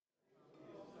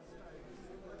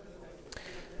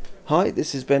Hi,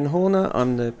 this is Ben Horner.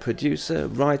 I'm the producer,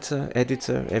 writer,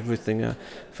 editor, everythinger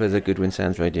for the Goodwin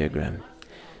Sounds Radiogram.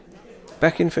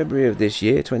 Back in February of this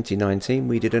year, 2019,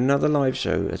 we did another live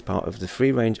show as part of the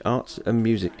Free Range Arts and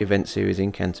Music event series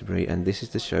in Canterbury, and this is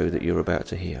the show that you're about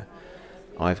to hear.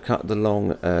 I've cut the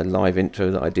long live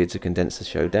intro that I did to condense the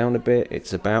show down a bit.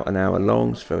 It's about an hour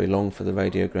long. It's very long for the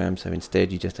radiogram, so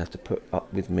instead you just have to put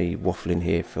up with me waffling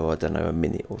here for, a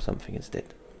minute or something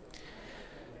instead.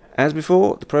 As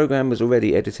before, the program was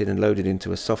already edited and loaded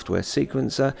into a software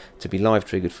sequencer to be live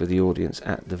triggered for the audience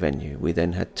at the venue. We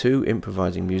then had two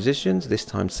improvising musicians, this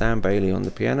time Sam Bailey on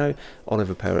the piano,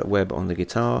 Oliver Perrott-Webb on the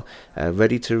guitar,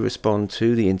 ready to respond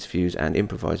to the interviews and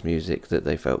improvised music that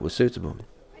they felt was suitable.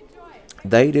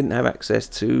 They didn't have access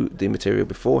to the material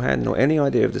beforehand nor any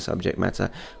idea of the subject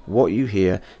matter. What you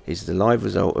hear is the live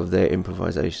result of their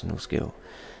improvisational skill.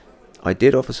 I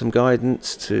did offer some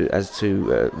guidance as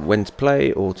to when to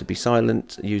play or to be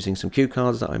silent using some cue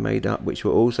cards that I made up, which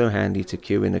were also handy to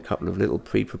cue in a couple of little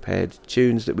pre-prepared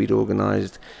tunes that we'd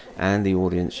organised, and the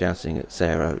audience shouting at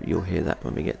Sarah. You'll hear that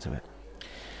when we get to it.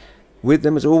 With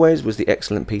them, as always, was the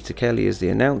excellent Peter Kelly as the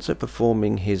announcer,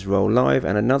 performing his role live,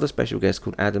 and another special guest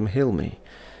called Adam Hilmy.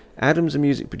 Adam's a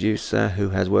music producer who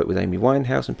has worked with Amy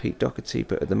Winehouse and Pete Doherty,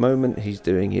 but at the moment he's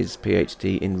doing his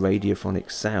PhD in radiophonic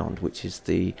sound, which is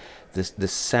the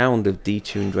sound of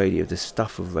detuned radio, the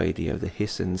stuff of radio, the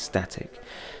hiss and static.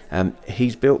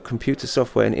 He's built computer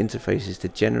software and interfaces to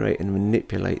generate and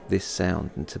manipulate this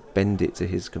sound and to bend it to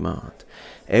his command.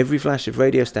 Every flash of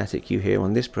radio static you hear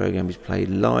on this program is played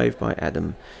live by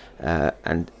Adam,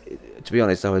 and to be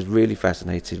honest, I was really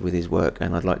fascinated with his work,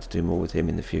 and I'd like to do more with him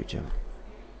in the future.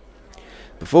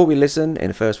 Before we listen, in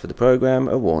a first for the program,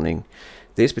 a warning.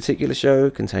 This particular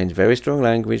show contains very strong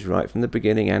language right from the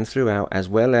beginning and throughout, as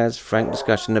well as frank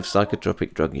discussion of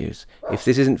psychotropic drug use. If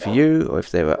this isn't for you, or if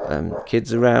there are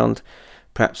kids around,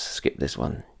 perhaps skip this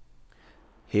one.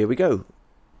 Here we go.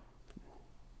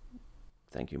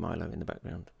 Thank you, Milo, in the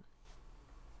background.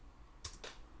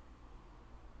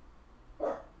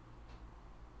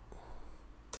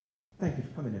 Thank you for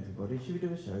coming, everybody. Should we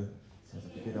do a show? Sounds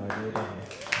like a good idea, doesn't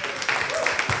it?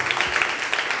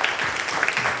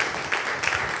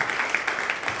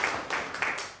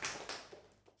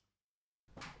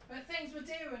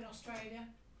 In Australia.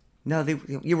 No,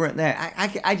 you weren't there.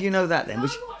 How do you know that then? No,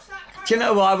 I watched that. Do you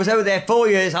know what? I was over there 4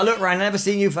 years. I looked around, I never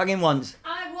seen you fucking once.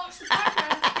 I watch the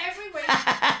programme every week.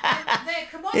 And their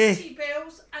commodity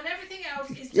bills and everything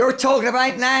else is. You're talking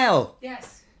about now.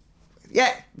 Yes.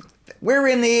 Yeah, we're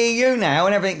in the EU now,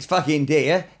 and everything's fucking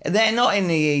dear, and they're not in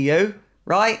the EU,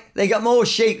 right? They got more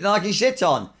sheep than I can shit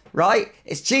on, right?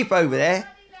 It's cheap over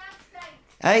there.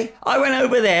 Hey, I went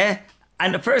over there.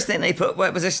 And the first thing they put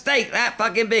was a steak that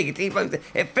fucking big, a T-bone steak.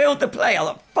 It filled the plate. I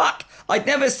thought, fuck, I'd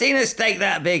never seen a steak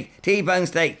that big, T-bone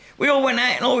steak. We all went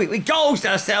out and all we gorged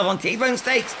ourselves on T-bone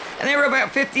steaks, and they were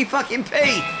about 50 fucking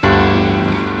p.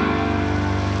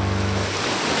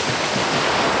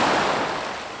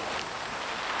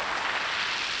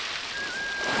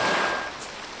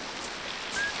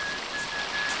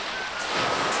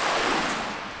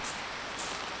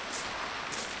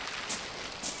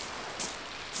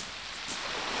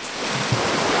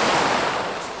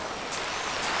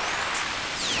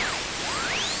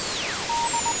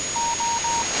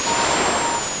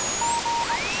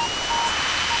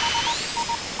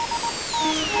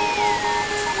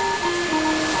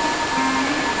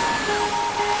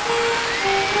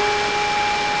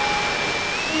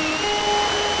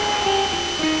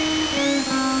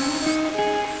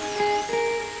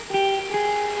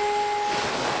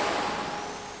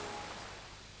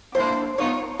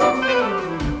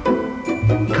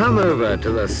 Come over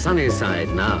to the sunny side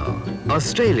now.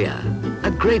 Australia,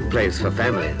 a great place for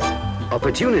families.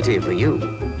 Opportunity for you,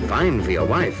 fine for your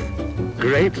wife,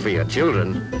 great for your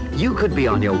children. You could be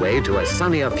on your way to a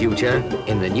sunnier future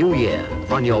in the new year.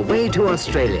 On your way to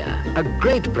Australia, a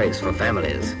great place for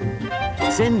families.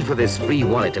 Send for this free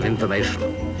wallet of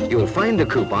information. You'll find a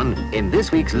coupon in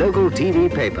this week's local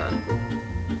TV paper.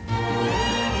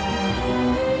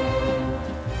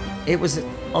 It was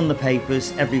on the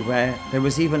papers everywhere. There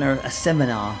was even a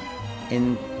seminar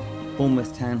in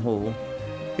Bournemouth Town Hall,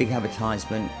 big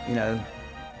advertisement,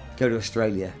 go to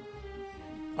Australia.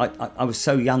 I was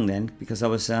so young then because I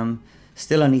was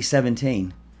still only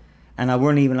 17, and I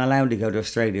weren't even allowed to go to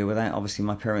Australia without obviously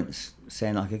my parents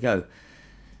saying I could go.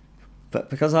 But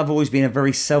because I've always been a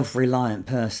very self-reliant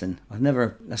person,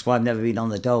 that's why I've never been on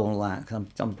the dole and all that. 'Cause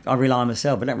I rely on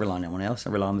myself. I don't rely on anyone else. I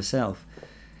rely on myself.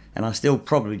 And I still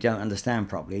probably don't understand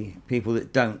properly people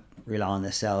that don't rely on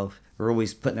themselves are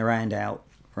always putting their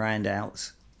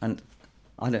handouts. And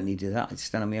I don't need to do that. I just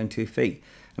stand on my own 2 feet.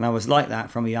 And I was like that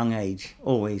from a young age,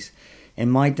 always.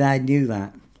 And my dad knew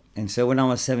that. And so when I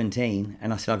was 17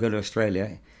 and I said, I'll go to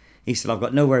Australia, he said, I've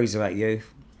got no worries about you.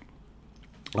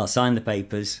 I'll sign the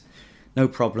papers. No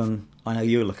problem. I know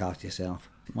you'll look after yourself.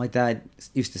 My dad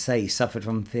used to say he suffered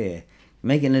from fear.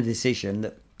 Making a decision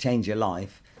that changed your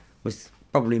life was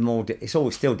probably more, it's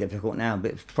always still difficult now,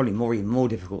 but it's probably even more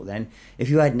difficult then. If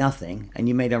you had nothing and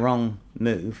you made a wrong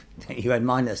move, you had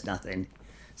minus nothing.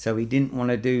 So he didn't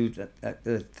want to do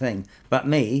the thing. But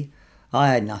me, I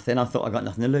had nothing. I thought I got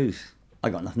nothing to lose. I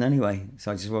got nothing anyway,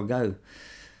 so I just will go.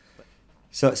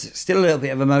 So it's still a little bit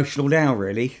of emotional now,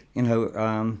 really,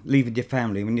 leaving your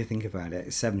family when you think about it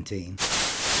at 17.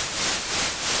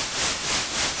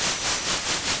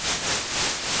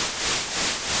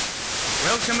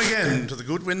 Welcome again to the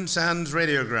Goodwin Sands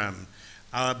Radiogram,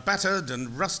 our battered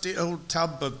and rusty old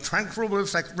tub of tranquil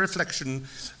reflection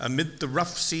amid the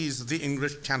rough seas of the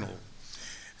English Channel.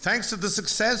 Thanks to the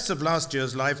success of last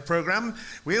year's live programme,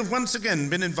 we have once again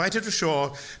been invited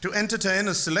ashore to entertain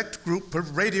a select group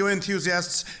of radio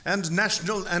enthusiasts and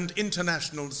national and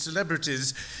international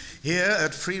celebrities here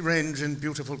at Free Range in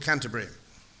beautiful Canterbury.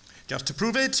 Just to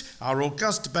prove it, our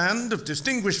august band of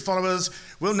distinguished followers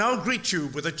will now greet you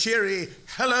with a cheery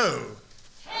hello.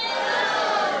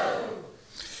 Hello!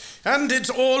 And it's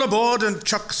all aboard and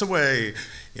chucks away.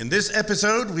 In this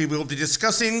episode, we will be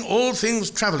discussing all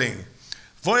things travelling,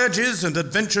 voyages and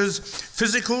adventures,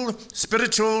 physical,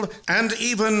 spiritual, and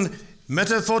even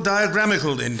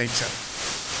metaphor-diagramical in nature.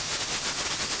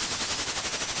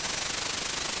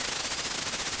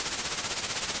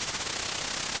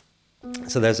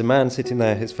 So there's a man sitting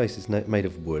there, his face is made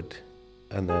of wood,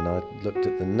 and then I looked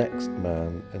at the next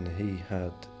man and he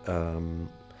had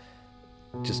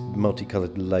just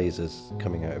multicoloured lasers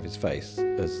coming out of his face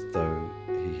as though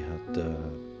he had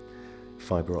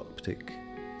fibre optic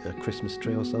Christmas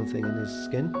tree or something in his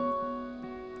skin.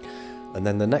 And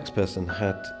then the next person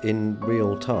had, in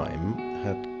real time,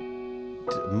 had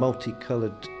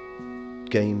multicoloured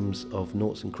games of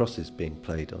noughts and crosses being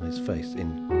played on his face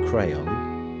in crayon,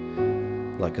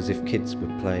 like as if kids were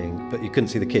playing, but you couldn't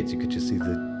see the kids, you could just see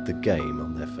the game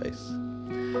on their face.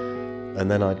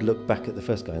 And then I'd look back at the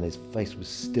first guy and his face was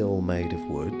still made of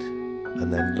wood,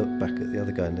 and then look back at the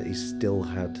other guy and he still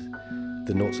had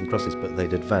the noughts and crosses, but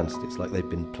they'd advanced. It's like they'd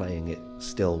been playing it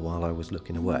still while I was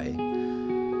looking away.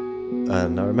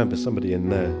 And I remember somebody in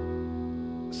there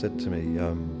said to me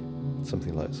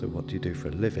something like, so what do you do for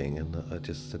a living? And I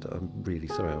just said, I'm really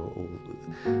sorry,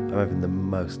 I'm having the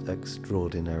most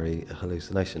extraordinary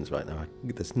hallucinations right now.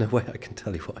 There's no way I can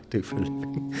tell you what I do for a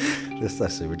living.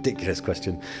 That's a ridiculous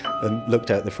question. And looked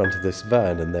out the front of this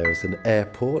van and there was an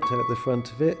airport out the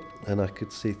front of it, and I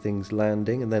could see things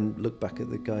landing, and then looked back at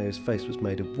the guy whose face was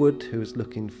made of wood, who was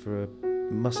looking for a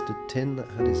mustard tin that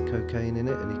had his cocaine in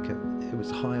it, and it was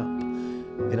high up,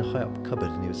 in a high up cupboard,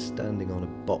 and he was standing on a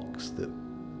box that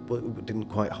didn't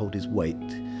quite hold his weight,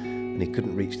 and he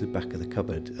couldn't reach the back of the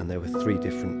cupboard, and there were 3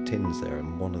 different tins there,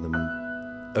 and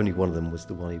only one of them was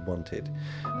the one he wanted.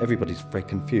 Everybody's very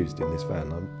confused in this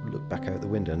van. I look back out the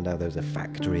window, and now there's a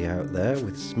factory out there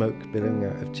with smoke billowing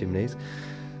out of chimneys,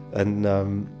 and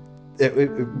it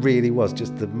really was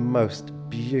just the most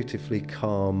beautifully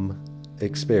calm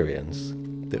experience.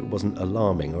 That wasn't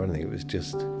alarming or anything. It was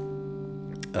just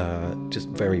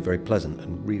very, very pleasant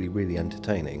and really, really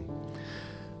entertaining.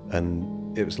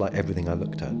 And it was like everything I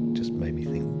looked at just made me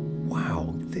think,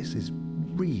 wow, this is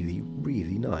really,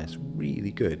 really nice,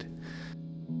 really good.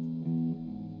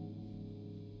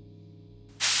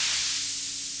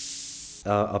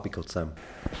 I'll be called Sam.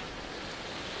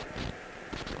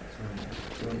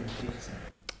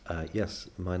 Yes,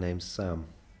 my name's Sam.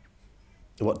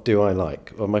 What do I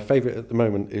like? Well, my favourite at the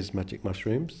moment is magic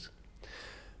mushrooms.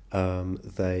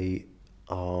 They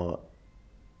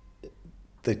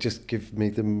just give me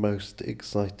the most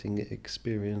exciting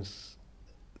experience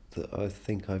that I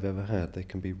think I've ever had. They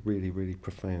can be really, really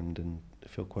profound and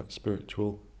feel quite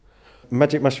spiritual.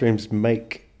 Magic mushrooms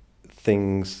make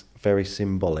things very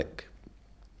symbolic,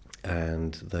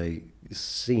 and they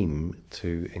seem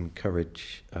to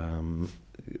encourage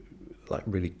like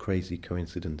really crazy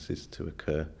coincidences to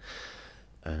occur,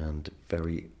 and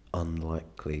very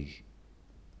unlikely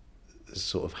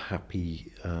sort of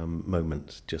happy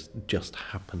moments just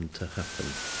happen to happen.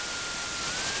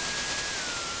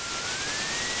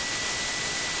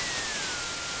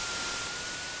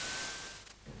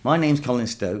 My name's Colin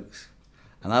Stokes,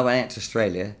 and I went out to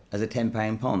Australia as a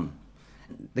 £10 pom.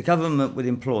 The government would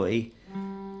employ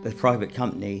the private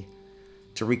company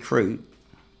to recruit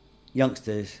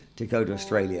youngsters to go to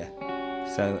Australia,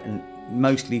 and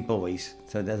mostly boys,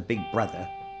 so they're the big brother.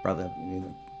 brother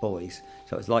boys.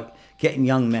 So it's like getting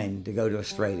young men to go to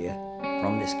Australia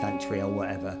from this country or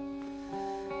whatever.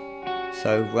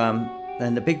 So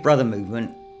then the Big Brother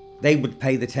movement, they would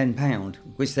pay the £10,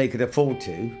 which they could afford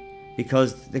to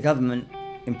because the government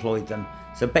employed them.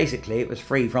 So basically it was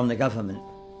free from the government.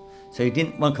 So it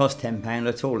didn't cost £10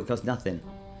 at all, it cost nothing.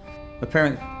 My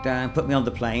parents put me on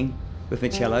the plane with my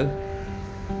cello.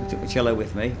 I took my cello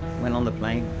with me, went on the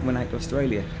plane, went out to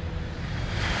Australia.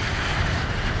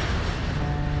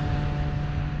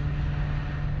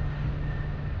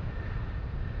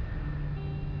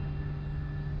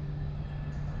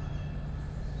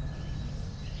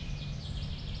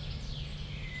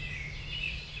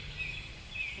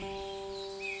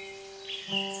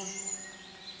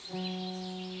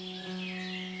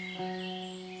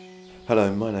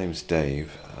 Hello, my name's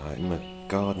Dave. I'm a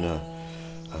gardener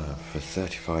for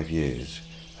 35 years,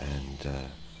 and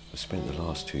I've spent the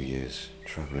last 2 years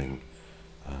travelling,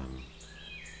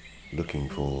 looking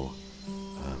for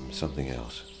something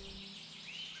else.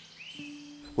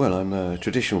 Well, I'm a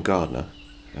traditional gardener.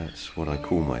 That's what I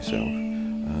call myself.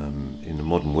 In the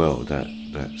modern world, that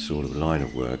sort of line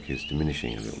of work is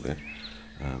diminishing a little bit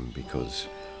because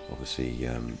obviously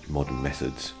modern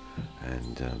methods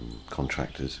and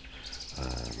contractors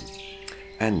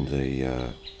and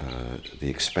the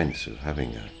expense of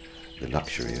having the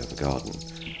luxury of a garden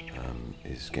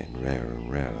is getting rarer and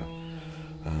rarer.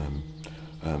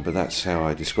 But that's how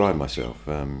I describe myself,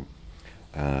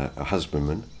 a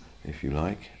husbandman, if you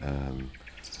like, a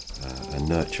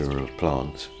nurturer of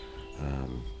plants.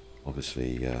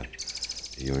 Obviously,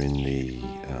 you're in the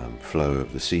flow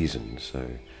of the seasons, so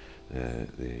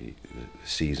the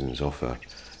seasons offer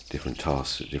different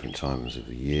tasks at different times of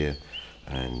the year,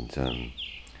 and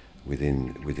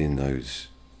within those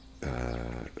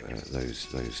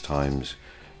times,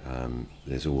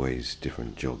 there's always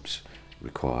different jobs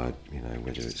required. You know,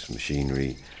 whether it's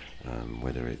machinery,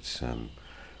 whether it's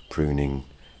pruning,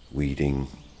 weeding,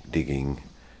 digging,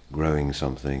 growing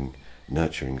something,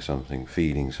 nurturing something,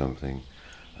 feeding something.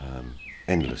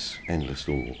 Endless,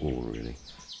 all really.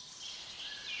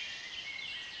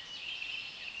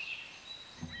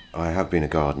 I have been a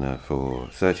gardener for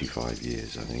 35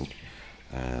 years, I think,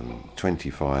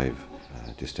 25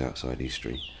 just outside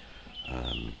Eastry,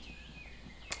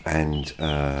 and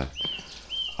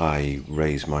I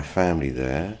raised my family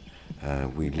there.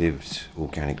 We lived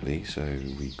organically, so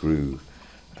we grew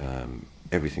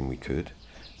everything we could.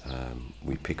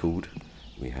 We pickled,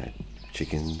 we had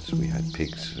chickens, we had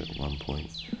pigs at one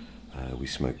point, we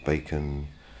smoked bacon,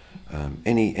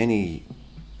 any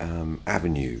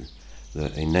avenue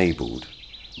that enabled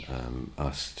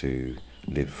us to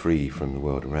live free from the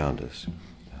world around us.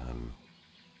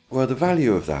 Well, the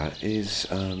value of that is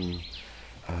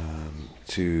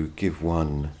to give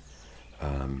one,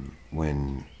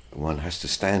 when one has to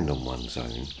stand on one's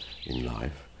own in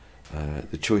life,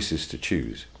 the choices to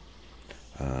choose.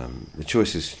 The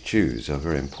choices to choose are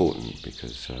very important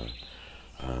because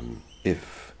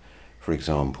if, for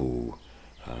example,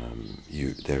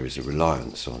 there is a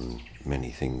reliance on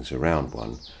many things around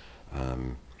one,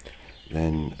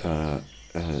 then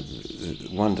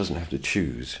one doesn't have to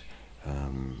choose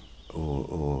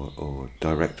or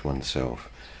direct oneself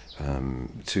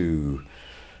to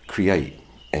create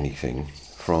anything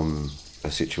from a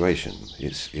situation.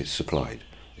 It's supplied,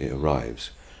 it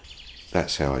arrives.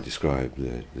 That's how I describe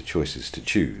the choices to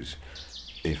choose.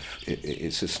 If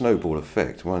it's a snowball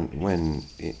effect, when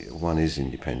one is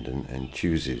independent and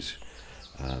chooses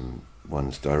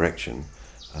one's direction,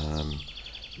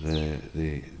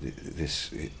 it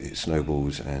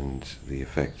snowballs, and the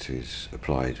effect is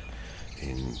applied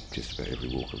in just about every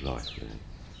walk of life, really.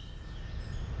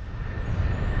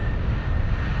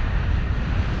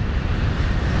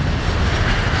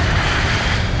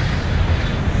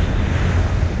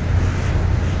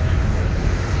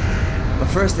 My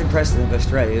first impression of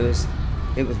Australia was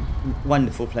it was a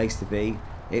wonderful place to be.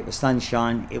 It was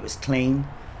sunshine, it was clean.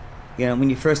 You know, when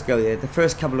you first go there, the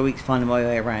first couple of weeks finding my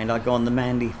way around, I'd go on the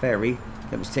Manly ferry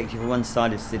that would take you from one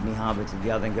side of Sydney Harbour to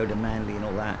the other and go to Manly and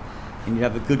all that. And you'd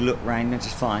have a good look round and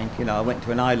just fine. You know, I went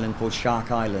to an island called Shark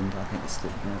Island, I think it's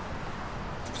still, you know.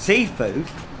 Seafood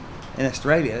in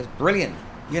Australia is brilliant,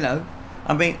 you know.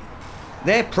 I mean,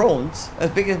 their prawns as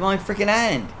big as my freaking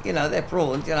hand. You know, their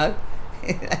prawns, you know.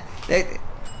 They're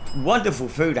wonderful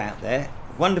food out there,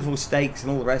 wonderful steaks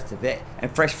and all the rest of it, and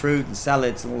fresh fruit and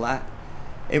salads and all that.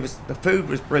 The food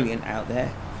was brilliant out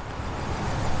there.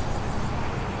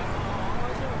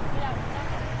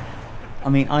 I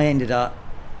mean, I ended up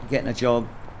getting a job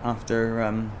after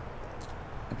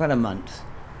about a month.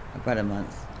 I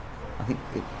think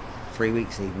 3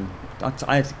 weeks even.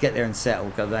 I had to get there and settle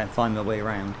because I had to find my way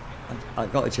around. I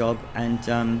got a job,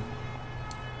 and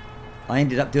I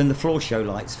ended up doing the floor show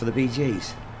lights for the Bee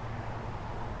Gees.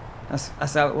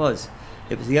 That's how it was.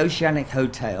 It was the Oceanic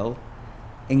Hotel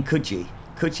in Coogee.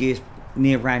 Coogee is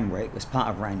near Randwick, it's part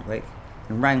of Randwick,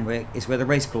 and Randwick is where the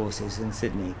racecourse is in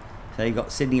Sydney. So you've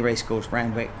got Sydney Racecourse,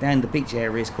 Randwick, down the beach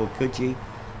area is called Coogee.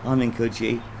 I'm in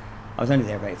Coogee. I was only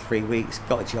there about 3 weeks,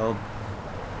 got a job,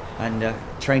 and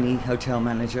trainee hotel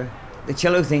manager. The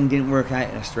cello thing didn't work out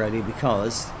in Australia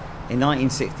because in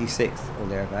 1966 or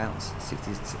thereabouts,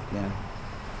 66,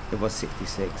 it was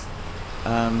 66.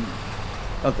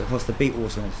 Of course, the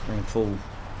Beatles were in full.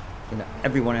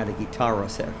 Everyone had a guitar or a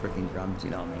set of freaking drums. You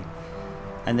know what I mean?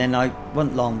 And then I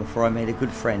wasn't long before I made a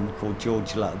good friend called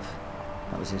George Love.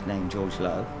 That was his name, George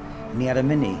Love. And he had a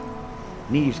Mini.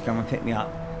 And he used to come and pick me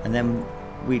up, and then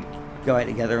we'd go out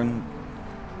together and,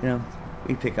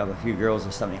 we'd pick up a few girls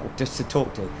or something, just to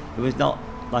talk to. It was not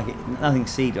like nothing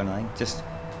seed or anything, just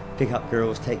pick up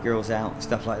girls, take girls out,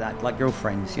 stuff like that, like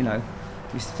girlfriends, We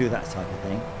used to do that type of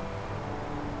thing.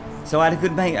 So I had a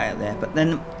good mate out there, but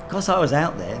then, because I was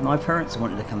out there, my parents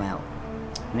wanted to come out,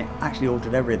 and it actually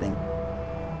altered everything.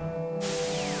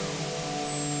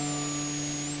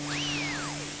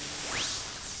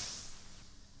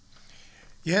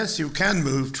 Yes, you can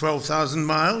move 12,000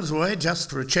 miles away just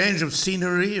for a change of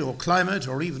scenery or climate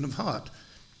or even of heart.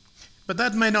 But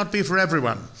that may not be for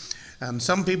everyone, and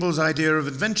some people's idea of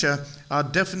adventure are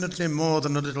definitely more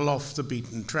than a little off the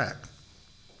beaten track.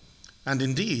 And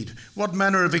indeed, what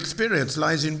manner of experience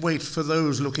lies in wait for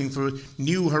those looking for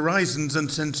new horizons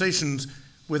and sensations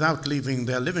without leaving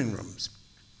their living rooms?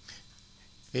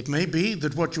 It may be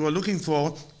that what you are looking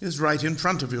for is right in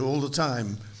front of you all the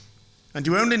time, and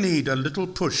you only need a little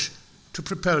push to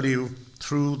propel you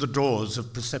through the doors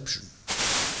of perception.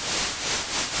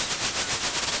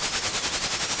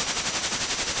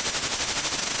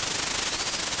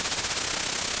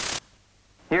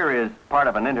 Here is part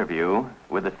of an interview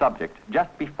with the subject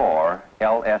just before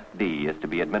LSD is to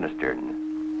be administered.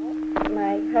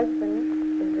 My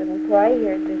husband is an employee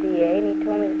here at the VA, and he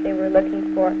told me that they were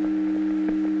looking for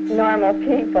normal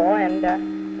people, and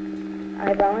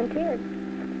I volunteered.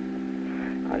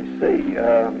 I see.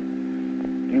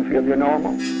 Do you feel you're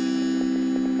normal?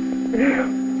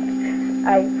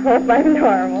 I hope I'm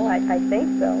normal. I think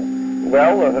so.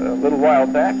 Well, a little while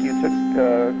back you took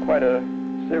quite a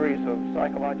series of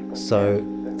psychological... So,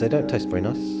 they don't taste very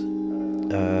nice.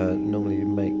 Normally you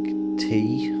make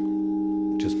tea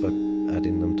just by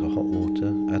adding them to hot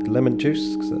water. Add lemon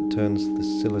juice, because that turns the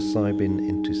psilocybin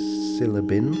into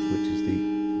psilocybin, which is the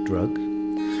drug.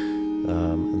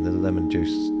 And the lemon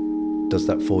juice does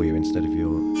that for you instead of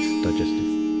your digestive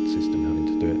system having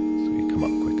to do it, so you come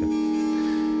up quicker.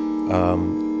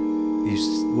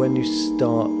 When you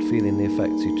start feeling the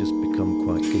effects, you just become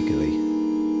quite giggly,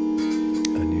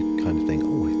 and you kind of think,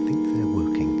 oh, I think they're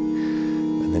working,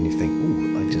 and then you think,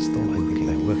 oh, I think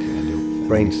they're working, and your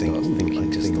brain starts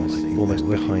thinking things almost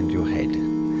behind your head,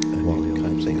 and while you're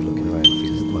kind of looking around,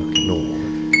 feels like normal,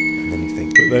 and then you think,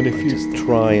 but then if you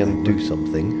try and do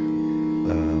something,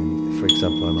 for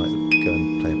example, I might go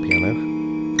and play a piano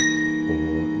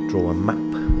or draw a map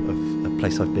of a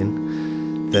place I've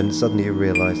been, then suddenly you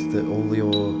realise that all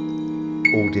your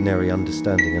ordinary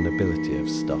understanding and ability of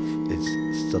stuff is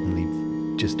suddenly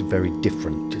just very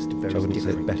different. I wouldn't say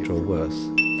it's better or worse,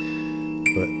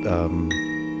 but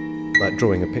like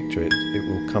drawing a picture, it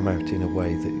will come out in a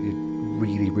way that you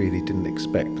really, really didn't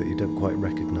expect, that you don't quite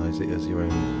recognise it as your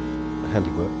own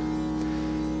handiwork.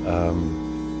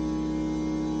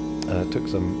 I took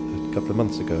some a couple of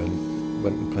months ago and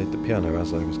went and played the piano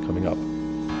as I was coming up,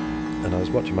 and I was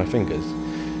watching my fingers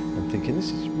and thinking,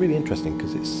 this is really interesting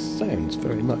because it sounds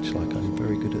very much like I'm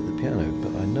very good at the piano,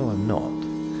 but I know I'm not.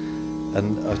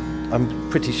 And I'm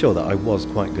pretty sure that I was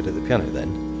quite good at the piano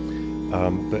then,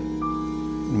 but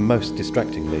most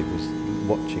distractingly was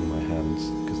watching my hands,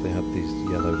 because they had these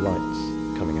yellow lights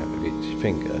coming out of each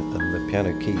finger, and the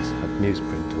piano keys had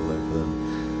newsprint all over them,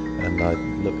 and I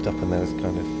looked up and there was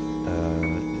kind of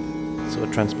sort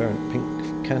of transparent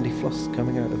pink candy floss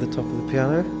coming out of the top of the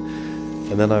piano,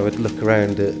 and then I would look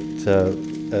around at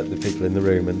the people in the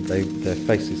room, and their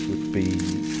faces would be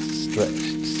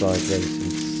stretched sideways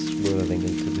and swirling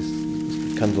into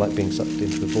this, kind of like being sucked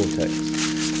into a vortex.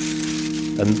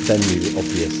 And then you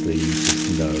obviously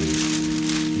just know,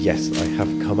 yes, I have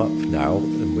come up now,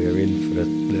 and we're in for a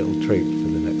little treat for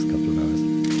the next couple of hours.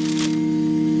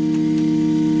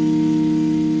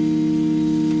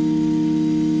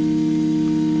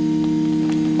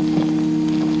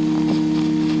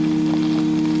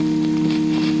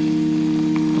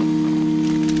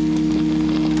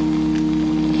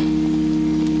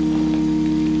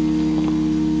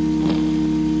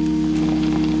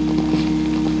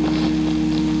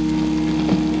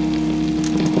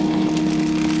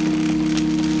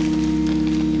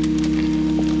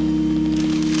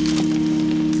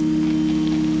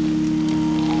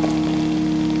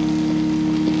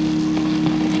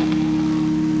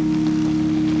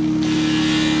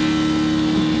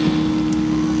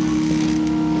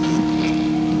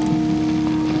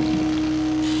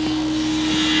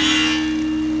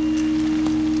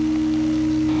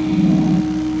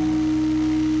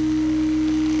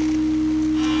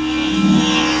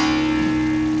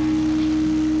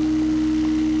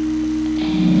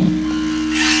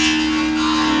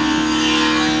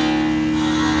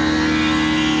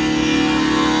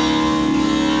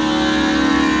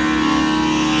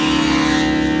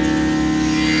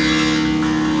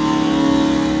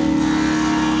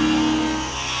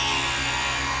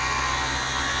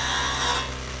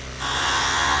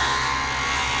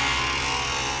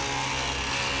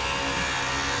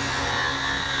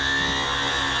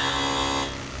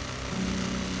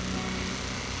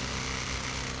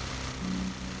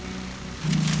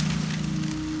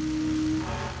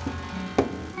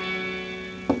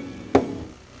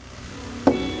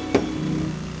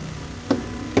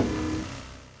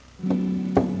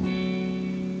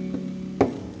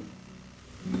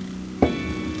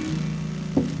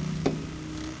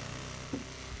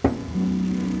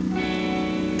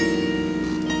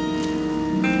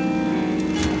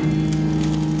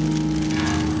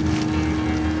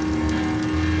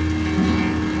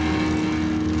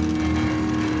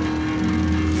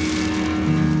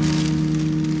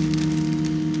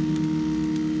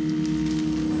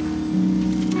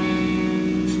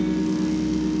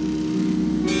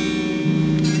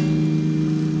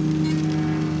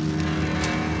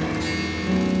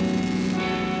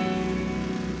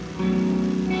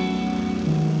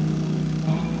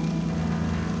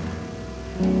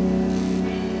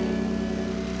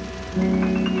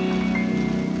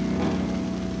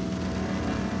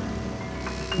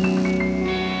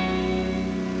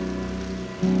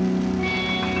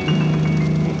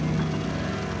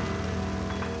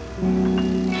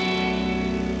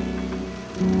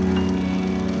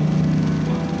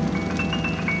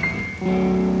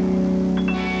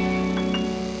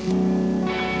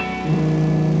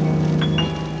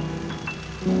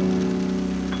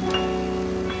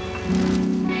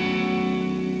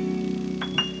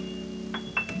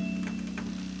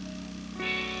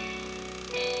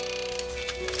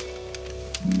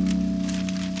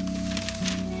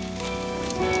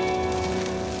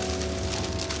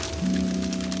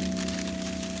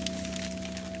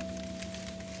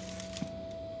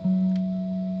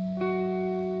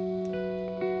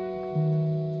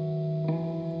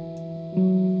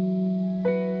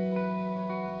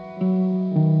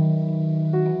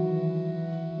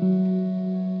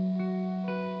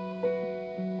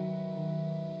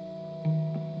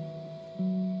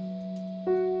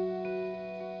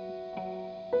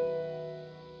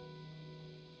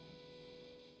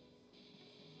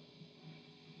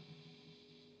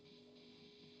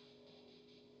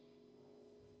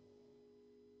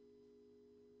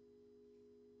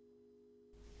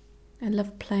 I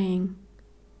love playing.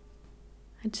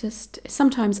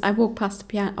 Sometimes I walk past the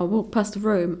piano, or walk past the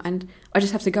room, and I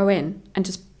just have to go in and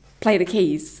just play the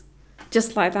keys,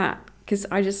 just like that, because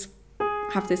I just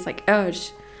have this like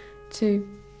urge to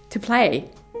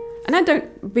play. And I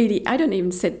don't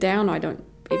even sit down, I don't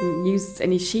even use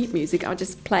any sheet music, I'll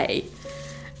just play.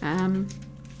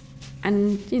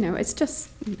 And, you know, it's just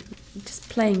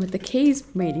playing with the keys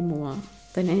really more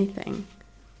than anything.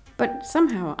 But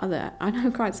somehow or other,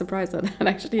 I'm quite surprised at that,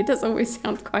 actually. It does always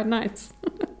sound quite nice.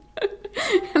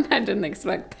 And I didn't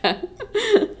expect that.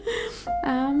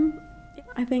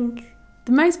 I think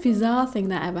the most bizarre thing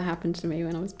that ever happened to me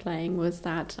when I was playing was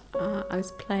that I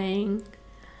was playing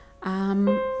and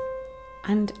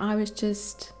I was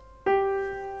just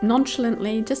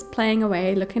nonchalantly just playing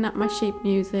away, looking at my sheet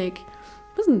music.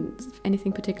 It wasn't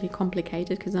anything particularly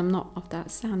complicated because I'm not of that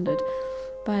standard.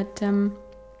 But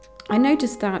I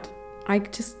noticed that I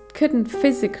just couldn't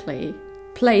physically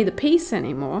play the piece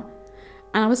anymore.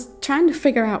 And I was trying to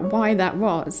figure out why that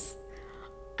was.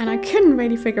 And I couldn't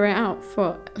really figure it out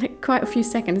for like quite a few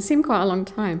seconds. It seemed quite a long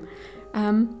time.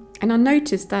 And I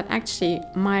noticed that actually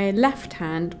my left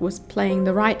hand was playing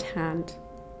the right hand.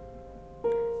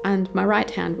 And my right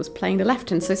hand was playing the left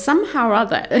hand. So somehow or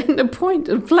other, in the point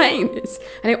of playing this,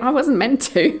 and I wasn't meant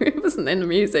to, it wasn't in the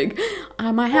music,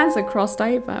 my hands are crossed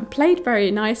over, played very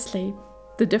nicely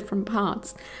the different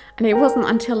parts. And it wasn't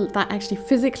until that actually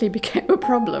physically became a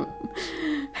problem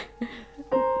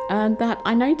and that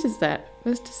I noticed that. It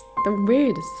was just the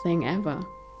weirdest thing ever.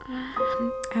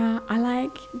 I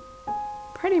like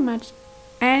pretty much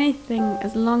anything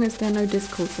as long as there are no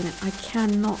discords in it. I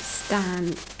cannot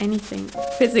stand anything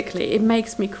physically. It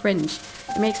makes me cringe.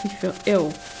 It makes me feel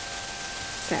ill.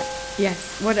 So,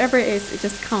 yes, whatever it is, it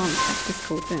just can't have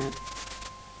discords in it.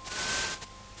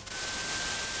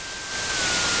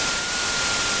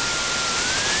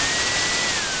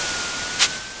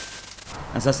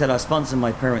 As I said, I sponsored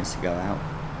my parents to go out,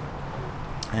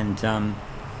 and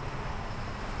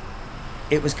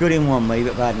it was good in one way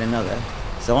but bad in another.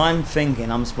 So I'm thinking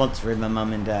I'm sponsoring my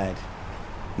mum and dad.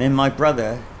 Then my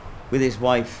brother, with his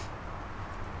wife,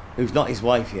 who's not his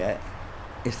wife yet,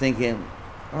 is thinking,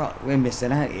 all right, we're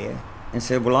missing out here. And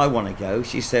said, well, I want to go.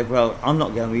 She said, well, I'm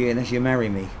not going with you unless you marry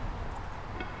me.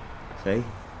 See?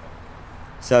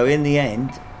 So in the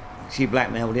end, she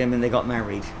blackmailed him and they got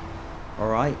married. All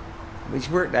right? Which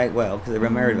worked out well because they were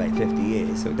married about 50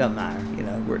 years, so it doesn't matter, you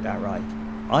know, it worked out right.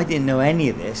 I didn't know any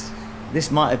of this. This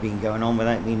might have been going on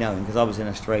without me knowing because I was in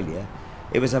Australia.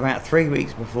 It was about 3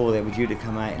 weeks before they were due to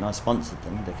come out and I sponsored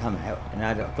them to come out and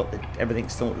I'd got everything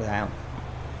sorted out.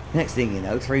 Next thing you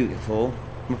know, 3 weeks before,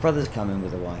 my brother's coming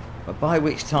with a wife. But by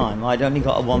which time I'd only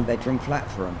got a 1-bedroom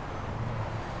flat for them.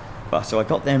 But so I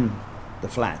got them the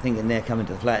flat thinking they're coming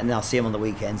to the flat and I'll see them on the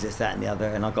weekends, this, that and the other,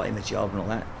 and I got him a job and all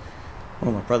that.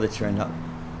 Well, my brother turned up.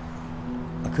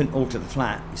 I couldn't alter the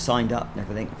flat. He signed up and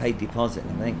everything, paid deposit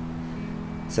and everything.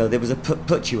 So there was a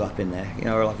put you up in there, you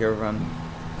know, like a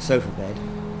sofa bed.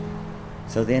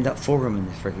 So they end up 4 of them in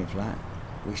this freaking flat,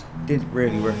 which didn't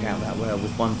really work out that well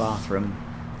with 1 bathroom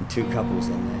and 2 couples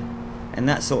in there. And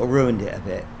that sort of ruined it a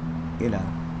bit, you know.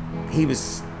 He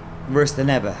was worse than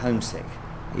ever homesick.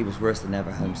 He was worse than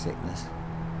ever homesickness,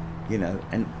 you know.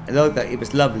 And although that it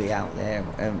was lovely out there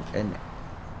and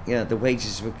you know, the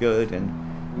wages were good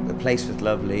and the place was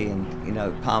lovely and, you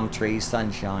know, palm trees,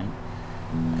 sunshine.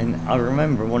 And I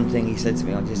remember one thing he said to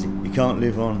me, you can't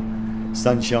live on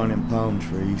sunshine and palm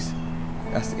trees.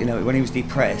 That's, you know, when he was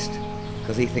depressed,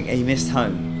 because he missed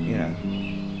home, you know.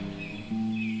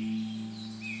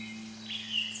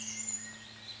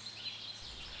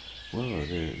 Well,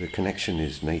 the connection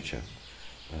is nature,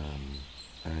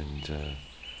 and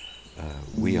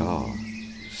we are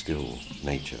still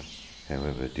nature.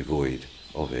 However devoid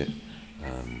of it,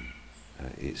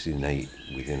 it's innate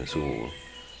within us all,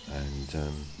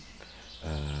 and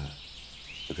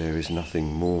there is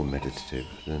nothing more meditative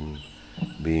than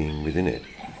being within it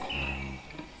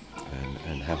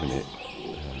and having it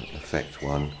affect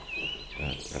one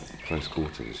at close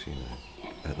quarters. You know,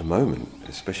 at the moment,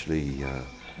 especially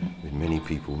with many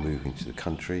people moving to the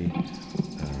country,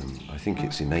 I think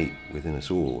it's innate within us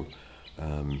all,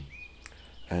 and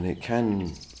it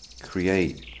can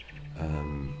create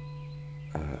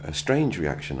a strange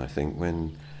reaction, I think,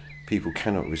 when people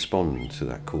cannot respond to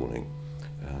that calling.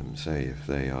 Say if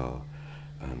they are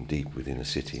deep within a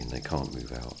city and they can't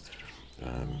move out.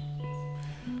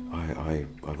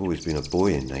 I've always been a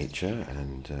boy in nature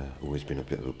and always been a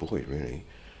bit of a boy, really.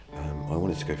 I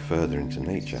wanted to go further into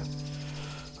nature,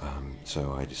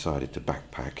 so I decided to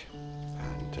backpack,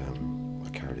 and I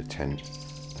carried a tent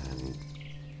and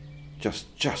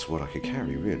just what I could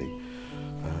carry, really.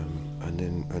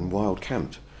 and wild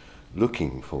camped,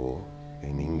 looking for,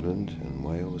 in England and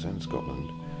Wales and Scotland,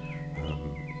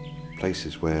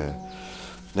 places where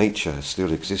nature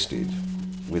still existed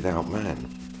without man,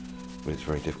 but it's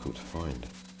very difficult to find.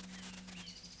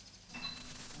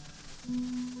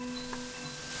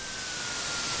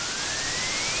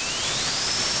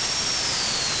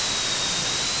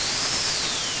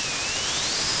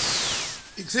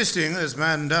 Existing as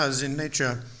man does in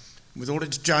nature, with all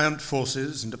its giant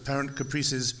forces and apparent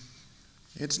caprices,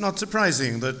 it's not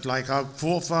surprising that, like our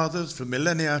forefathers for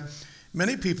millennia,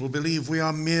 many people believe we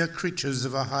are mere creatures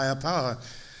of a higher power,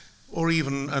 or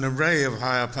even an array of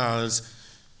higher powers,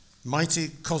 mighty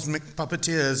cosmic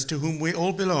puppeteers to whom we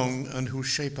all belong and who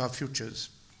shape our futures.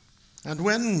 And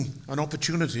when an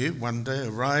opportunity one day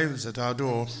arrives at our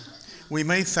door, we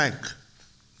may thank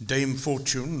Dame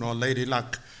Fortune or Lady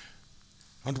Luck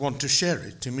and want to share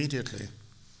it immediately.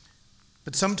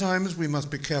 But sometimes we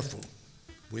must be careful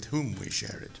with whom we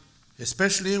share it,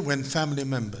 especially when family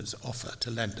members offer to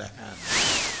lend a hand.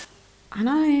 And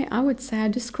I would say I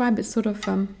describe it sort of,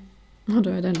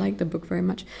 although I don't like the book very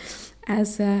much,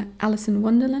 as Alice in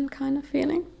Wonderland kind of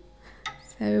feeling.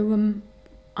 So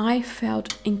I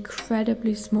felt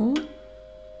incredibly small,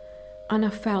 and I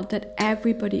felt that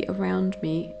everybody around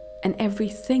me and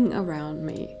everything around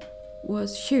me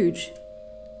was huge.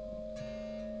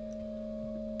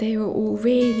 They were all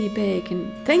really big,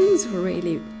 and things were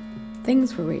really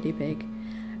big,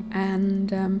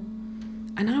 and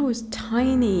I was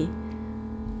tiny,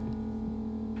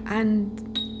 and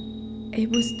it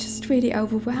was just really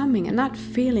overwhelming, and that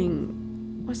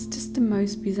feeling was just the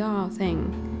most bizarre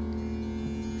thing.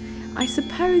 I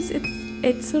suppose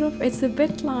it's a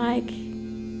bit like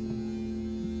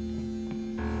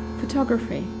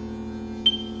photography.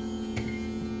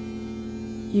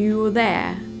 You were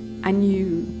there and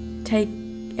you take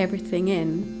everything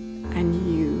in, and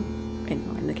you,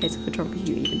 in the case of photography,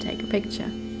 you even take a picture,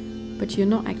 but you're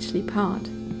not actually part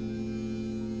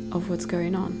of what's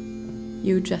going on.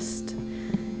 You're just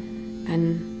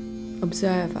an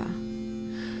observer.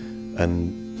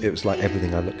 And it was like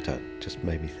everything I looked at just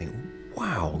made me think,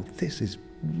 wow, this is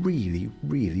really,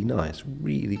 really nice,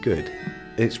 really good.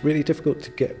 It's really difficult to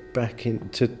get back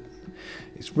into...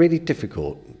 It's really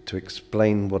difficult to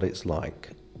explain what it's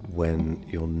like when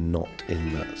you're not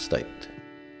in that state.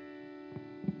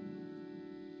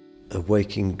 A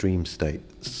waking dream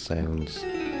state sounds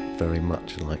very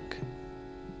much like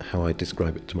how I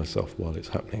describe it to myself while it's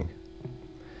happening.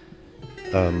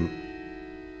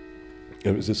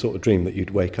 It was a sort of dream that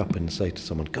you'd wake up and say to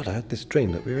someone, God, I had this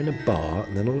dream that we were in a bar,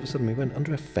 and then all of a sudden we went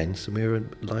under a fence and we were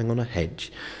lying on a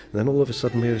hedge, and then all of a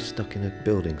sudden we were stuck in a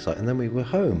building site, and then we were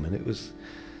home, and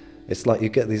it's like you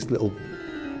get these little,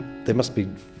 they must be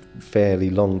fairly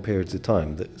long periods of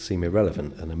time that seem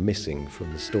irrelevant and are missing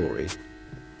from the story.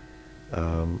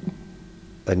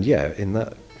 And yeah, in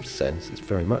that sense, it's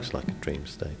very much like a dream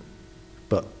state.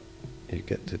 But you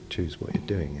get to choose what you're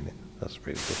doing in it. That's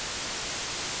really good.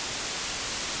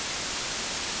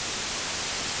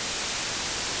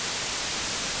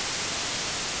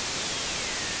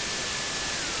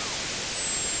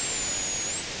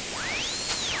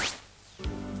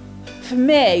 For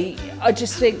me, I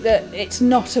just think that it's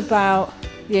not about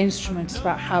the instrument, it's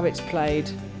about how it's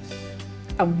played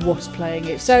and what's playing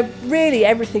it. So really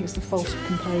everything's the fault of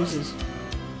composers.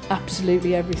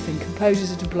 Absolutely everything.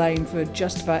 Composers are to blame for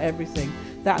just about everything.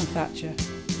 That and Thatcher.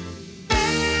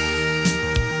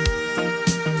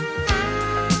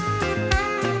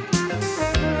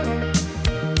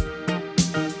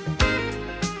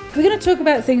 We're going to talk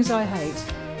about things I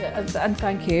hate, and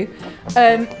thank you.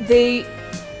 The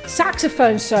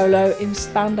saxophone solo in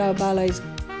Spandau Ballet's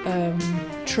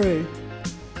True.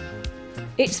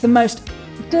 It's the most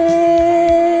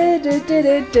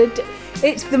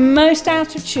it's the most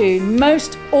out of tune,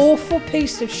 most awful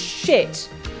piece of shit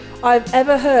I've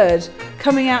ever heard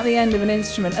coming out the end of an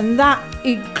instrument, and that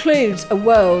includes a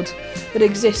world that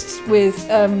exists with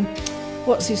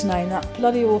what's his name, that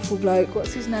bloody awful bloke,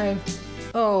 what's his name?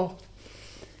 Oh,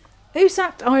 who's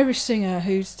that Irish singer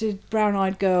who did Brown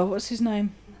Eyed Girl, what's his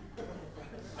name?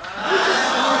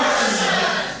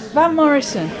 Van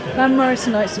Morrison. Van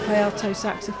Morrison likes to play alto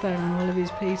saxophone on all of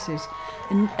his pieces,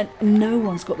 and no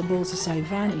one's got the balls to say,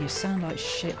 Van, you sound like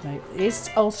shit, mate. His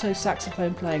alto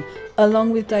saxophone playing,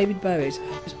 along with David Bowie's,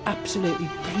 was absolutely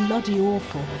bloody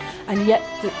awful. And yet,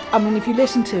 if you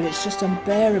listen to it, it's just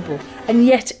unbearable. And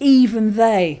yet, even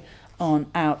they aren't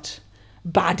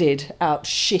out-badded,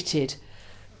 out-shitted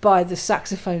by the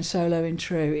saxophone solo in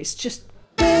True. It's just...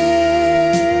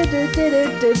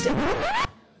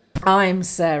 I'm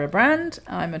Sarah Brand.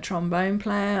 I'm a trombone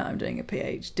player. I'm doing a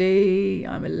PhD.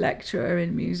 I'm a lecturer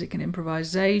in music and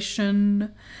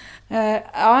improvisation.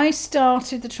 I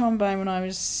started the trombone when I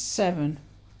was 7.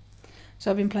 So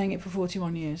I've been playing it for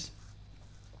 41 years.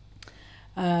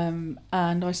 And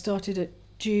I started at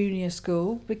junior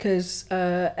school because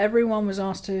everyone was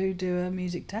asked to do a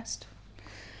music test.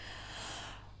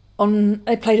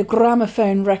 They played a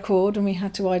gramophone record and we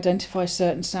had to identify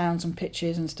certain sounds and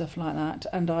pitches and stuff like that,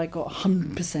 and I got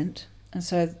 100%. And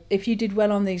so if you did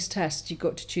well on these tests, you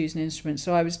got to choose an instrument.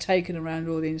 So I was taken around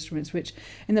all the instruments, which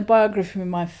in the biography of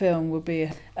my film will be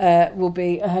a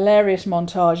hilarious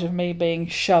montage of me being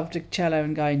shoved a cello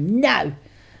and going, no!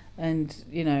 And,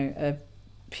 you know, a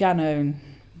piano,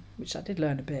 which I did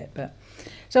learn a bit, but...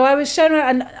 So I was shown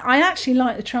around, and I actually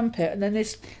liked the trumpet. And then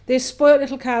this spoilt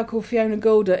little cow called Fiona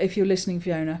Goulder, if you're listening,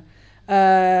 Fiona,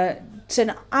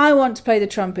 said, I want to play the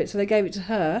trumpet. So they gave it to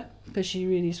her, because she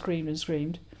really screamed and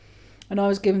screamed. And I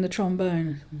was given the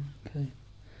trombone. Okay.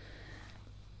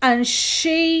 And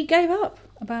she gave up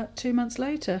about 2 months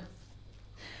later.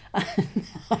 And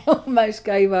I almost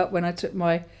gave up when I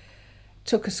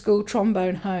took a school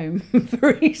trombone home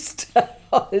for Easter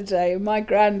holiday. And my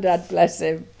granddad, bless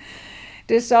him,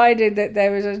 decided that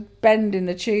there was a bend in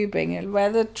the tubing, and where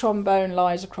the trombone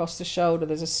lies across the shoulder,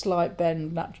 there's a slight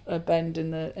bend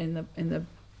in the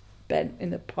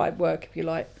pipe work, if you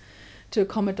like, to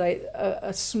accommodate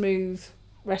a smooth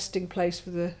resting place for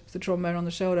the trombone on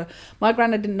the shoulder. My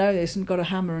granddad didn't know this and got a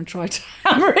hammer and tried to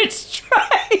hammer it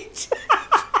straight.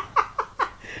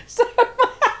 So,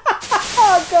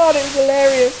 oh God, it was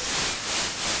hilarious.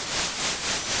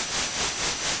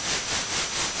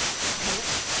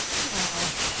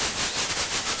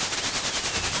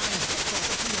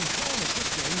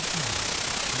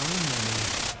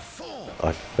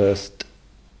 I first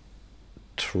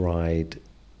tried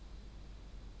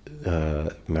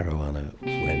marijuana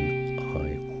when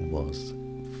I was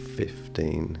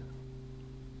 15.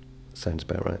 Sounds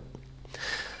about right.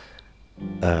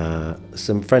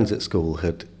 Some friends at school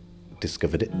had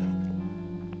discovered it,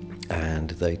 and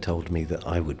they told me that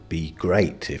I would be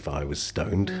great if I was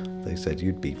stoned. They said,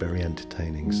 you'd be very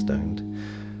entertaining stoned.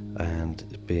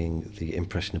 And being the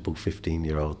impressionable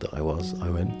 15-year-old that I was, I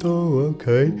went, oh,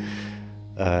 okay.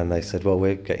 And they said, well,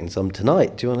 we're getting some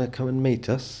tonight. Do you want to come and meet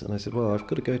us? And I said, well, I've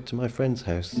got to go to my friend's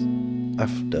house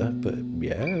after, but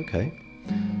yeah, okay.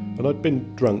 And I'd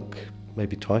been drunk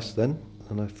maybe twice then,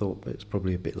 and I thought it's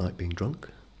probably a bit like being drunk.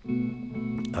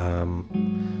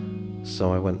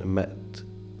 So I went and met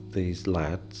these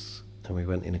lads, and we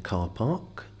went in a car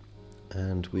park,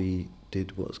 and we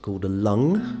did what's called a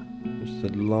lung, which is a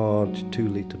large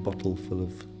 2-litre bottle full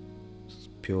of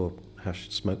pure hash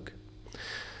smoke.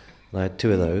 And I had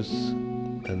 2 of those,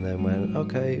 and then went,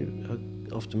 okay,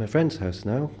 off to my friend's house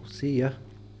now, see ya.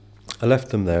 I left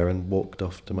them there and walked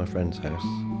off to my friend's house.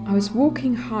 I was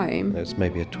walking home. It's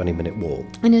maybe a 20-minute walk.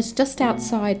 And it's just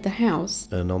outside the house.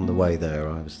 And on the way there,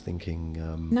 I was thinking...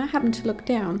 and I happened to look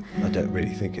down. I don't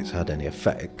really think it's had any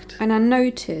effect. And I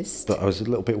noticed... But I was a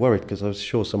little bit worried because I was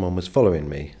sure someone was following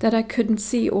me. That I couldn't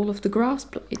see all of the grass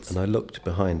blades. And I looked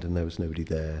behind and there was nobody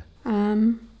there.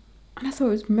 And I thought it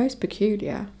was most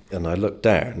peculiar. And I looked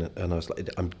down and I was like,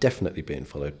 I'm definitely being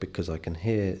followed because I can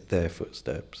hear their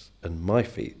footsteps and my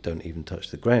feet don't even touch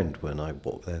the ground when I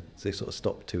walk. They sort of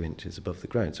stop 2 inches above the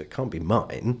ground, so it can't be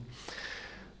mine.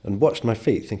 And watched my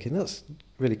feet thinking, that's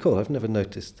really cool. I've never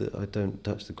noticed that I don't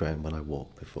touch the ground when I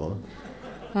walk before.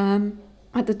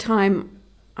 At the time,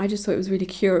 I just thought it was really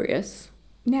curious.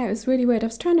 Yeah, it was really weird. I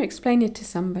was trying to explain it to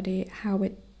somebody, how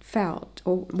it felt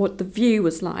or what the view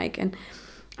was like, and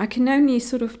I can only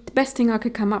the best thing I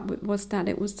could come up with was that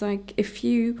it was like if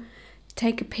you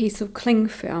take a piece of cling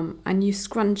film and you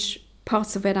scrunch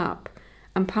parts of it up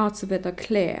and parts of it are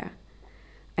clear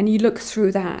and you look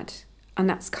through that and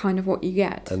that's kind of what you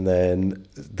get. And then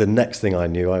the next thing I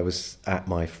knew, I was at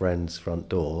my friend's front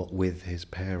door with his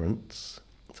parents.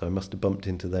 So I must have bumped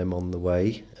into them on the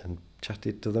way and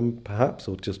chatted to them perhaps,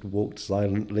 or just walked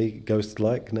silently,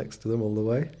 ghost-like, next to them all the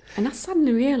way. And I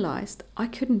suddenly realised I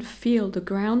couldn't feel the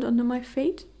ground under my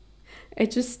feet. The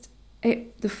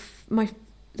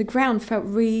ground felt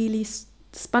really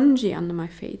spongy under my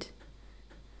feet.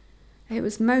 It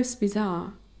was most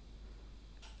bizarre.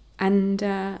 And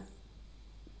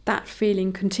that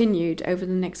feeling continued over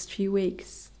the next few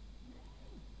weeks.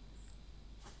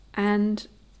 And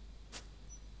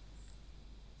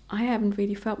I haven't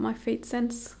really felt my feet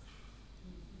since.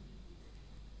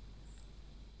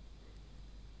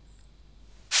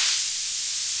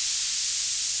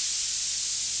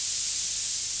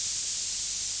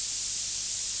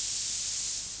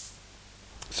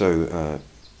 So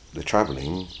the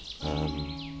travelling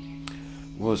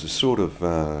was a sort of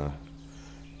a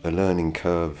learning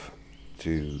curve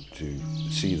to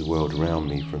see the world around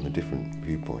me from a different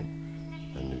viewpoint,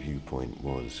 and the viewpoint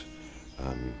was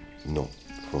not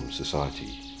from society.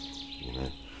 You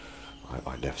know,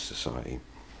 I left society.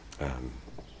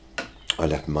 I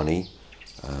left money.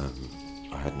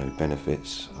 I had no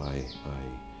benefits. I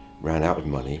ran out of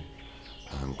money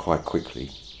quite quickly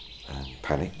and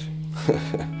panicked.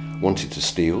 Wanted to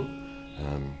steal,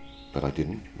 but I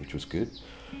didn't, which was good.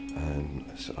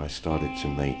 And so I started to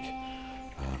make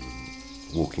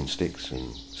walking sticks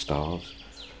and staves,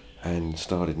 and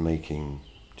started making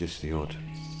just the odd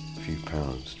few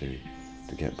pounds to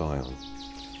get by on.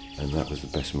 And that was the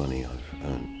best money I've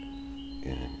earned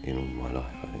in all my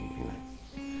life, I think, you know.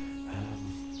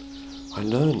 I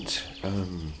learnt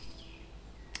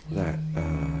that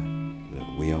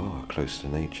we are close to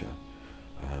nature.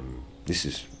 This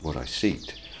is what I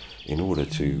seeked in order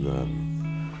to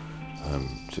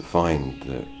find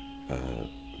that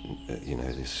you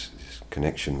know, this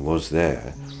connection was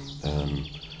there.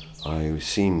 I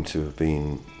seemed to have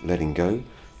been letting go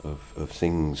of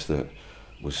things that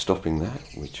was stopping that,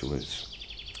 which was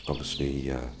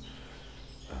obviously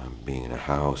being in a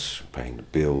house, paying the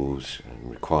bills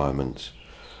and requirements.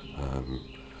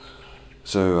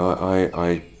 So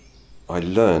I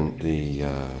learned the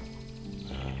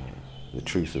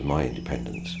truth of my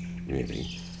independence,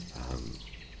 really,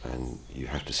 and you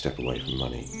have to step away from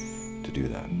money to do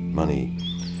that. Money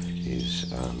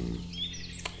is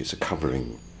it's a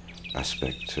covering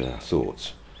aspect to our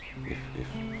thoughts, if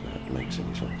that makes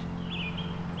any sense.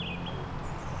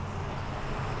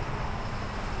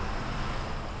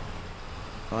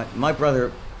 Right. My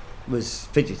brother was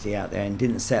fidgety out there and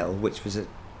didn't settle, which was,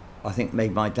 I think,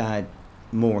 made my dad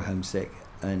more homesick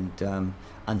and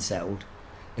unsettled.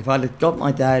 If I'd have got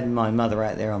my dad and my mother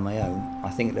out there on my own, I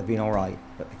think it'd have been all right.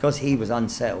 But because he was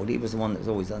unsettled, he was the one that was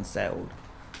always unsettled,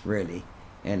 really.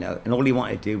 You know, and all he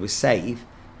wanted to do was save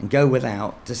and go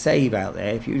without. To save out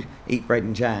there, if you eat bread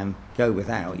and jam, go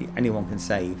without. Anyone can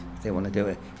save if they want to do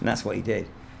it, and that's what he did.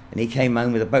 And he came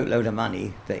home with a boatload of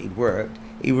money that he'd worked.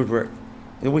 He would work.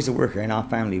 There was a worker in our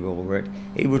family. We all worked.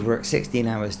 He would work 16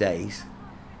 hours days,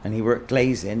 and he worked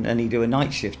glazing, and he'd do a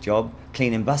night shift job,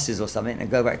 cleaning buses or something, and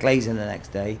go back glazing the next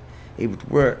day. He would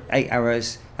work 8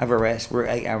 hours, have a rest, work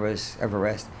 8 hours, have a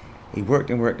rest. He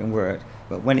worked and worked and worked,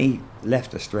 but when he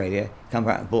left Australia, he come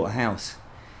back and bought a house.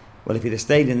 Well, if he'd have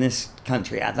stayed in this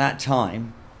country at that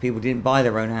time, people didn't buy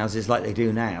their own houses like they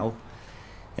do now.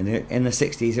 In the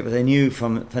 60s, it was a new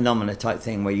phenomena type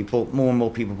thing where you bought more and more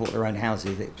people bought their own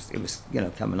houses. It was you know,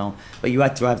 coming on, but you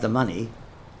had to have the money,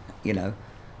 you know.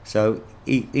 So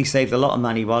he saved a lot of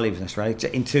money while he was in Australia.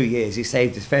 In 2 years, he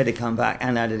saved his fare to come back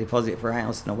and had a deposit for a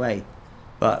house and away.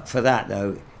 But for that,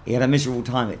 though, he had a miserable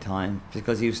time at times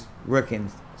because he was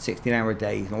working 16-hour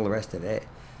days and all the rest of it,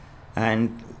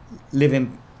 and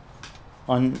living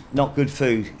on not good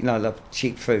food, you know, like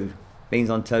cheap food, beans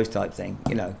on toast type thing,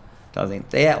 you know. I think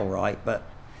they ate all right, but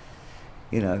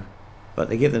you know, but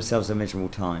they give themselves a miserable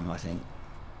time, I think.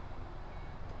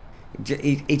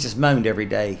 He just moaned every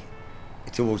day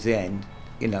towards the end,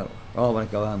 you know, oh, I want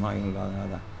to go home, I want to go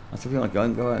home. I said, if you want to go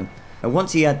home, go home. And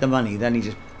once he had the money, then he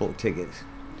just bought tickets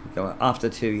to go home. After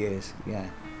 2 years, yeah,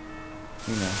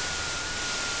 you know.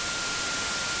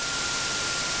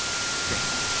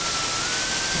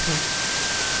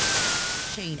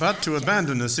 But to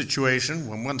abandon a situation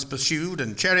when once pursued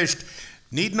and cherished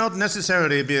need not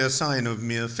necessarily be a sign of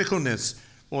mere fickleness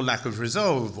or lack of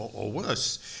resolve, or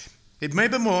worse. It may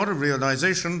be more a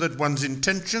realization that one's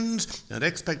intentions and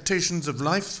expectations of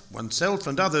life, oneself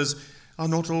and others, are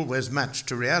not always matched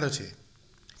to reality.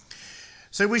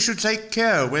 So we should take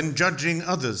care when judging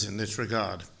others in this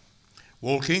regard.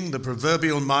 Walking the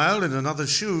proverbial mile in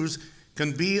another's shoes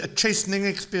can be a chastening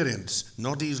experience,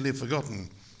 not easily forgotten,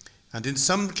 and in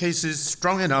some cases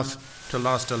strong enough to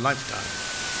last a lifetime.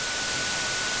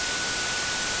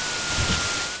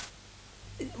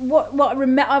 What I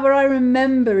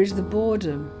remember is the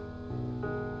boredom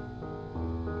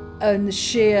and the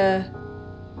sheer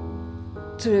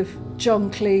sort of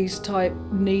John Cleese type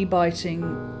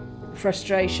knee-biting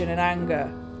frustration and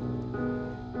anger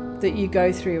that you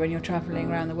go through when you're travelling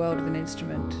around the world with an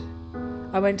instrument.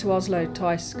 I went to Oslo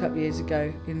twice a couple of years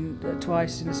ago,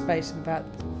 twice in the space of about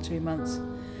 2 months.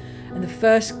 And the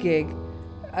first gig,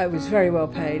 I was very well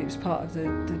paid. It was part of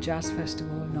the jazz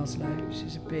festival in Oslo, which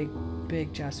is a big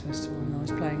jazz festival, and I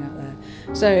was playing out there.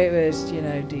 So it was, you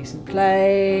know, decent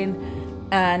playing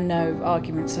and no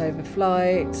arguments over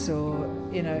flights or,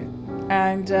 you know.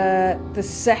 And the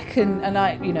second,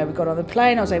 and we got on the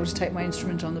plane, I was able to take my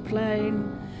instrument on the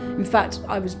plane. In fact,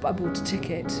 I bought a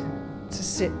ticket to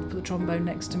sit for the trombone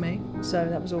next to me, so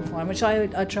that was all fine, which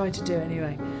I tried to do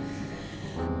anyway.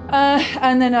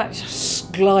 And then I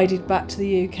just glided back to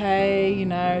the UK, you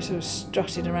know, sort of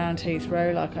strutted around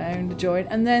Heathrow like I owned the joint.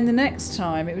 And then the next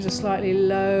time it was a slightly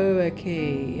lower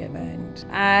key event,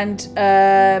 and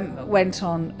went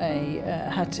on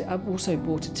I also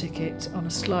bought a ticket on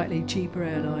a slightly cheaper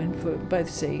airline for both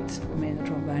seats for me and the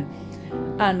trombone,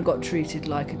 and got treated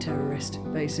like a terrorist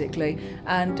basically.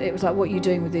 And it was like, what are you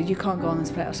doing with it? You can't go on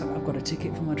this plane. I was like, I've got a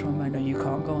ticket for my trombone. No, you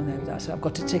can't go on there with that. So I've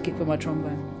got a ticket for my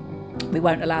trombone. We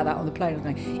won't allow that on the plane. I was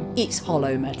going, it's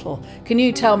hollow metal. Can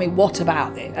you tell me what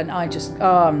about it? And I just,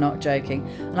 I'm not joking.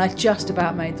 And I just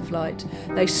about made the flight.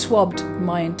 They swabbed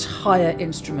my entire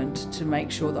instrument to make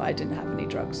sure that I didn't have any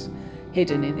drugs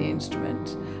hidden in the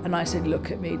instrument. And I said, look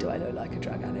at me, do I look like a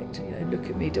drug addict? You know, look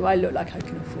at me, do I look like I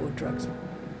can afford drugs?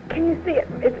 Can you see it?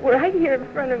 It's right here in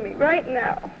front of me, right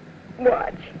now.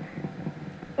 Watch.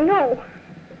 No.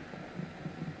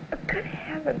 Oh, good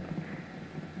heavens.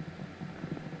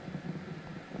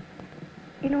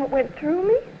 You know what went through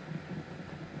me?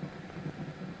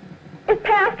 It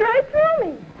passed right through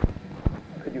me.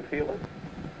 Could you feel it?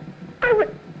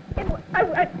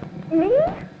 Me?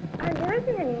 There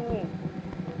isn't any me.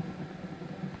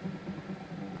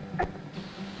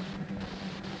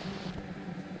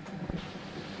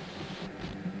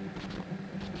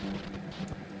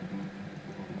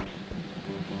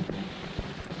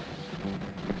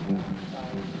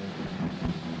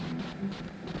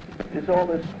 Is all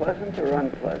this pleasant or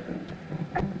unpleasant?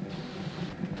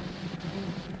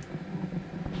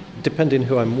 Depending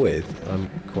who I'm with, I'm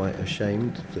quite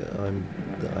ashamed that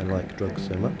I like drugs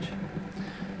so much,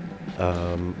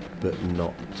 but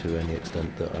not to any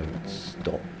extent that I would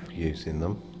stop using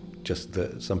them. Just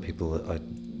that some people that I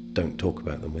don't talk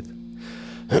about them with.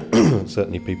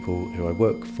 Certainly people who I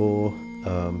work for,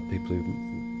 people who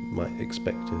might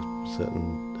expect a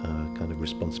certain kind of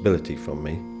responsibility from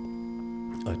me.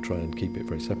 I try and keep it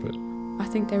very separate. I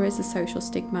think there is a social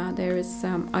stigma. There is,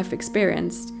 I've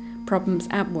experienced problems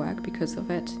at work because of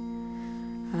it.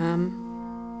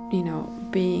 You know,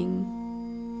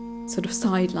 being sort of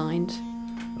sidelined.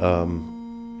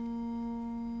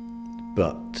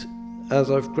 But as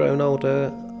I've grown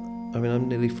older, I mean, I'm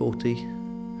nearly 40,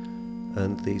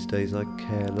 and these days I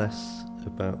care less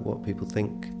about what people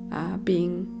think.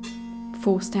 Being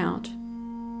forced out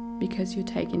because you're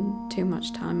taking too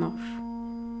much time off.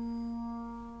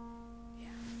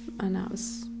 And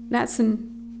that's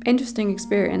an interesting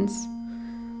experience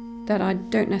that I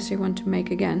don't necessarily want to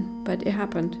make again, but it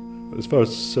happened. As far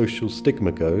as social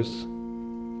stigma goes,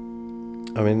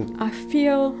 I mean, I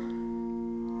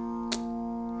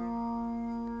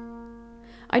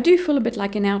do feel a bit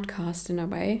like an outcast in a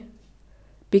way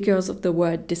because of the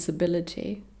word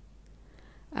disability,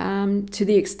 to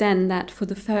the extent that for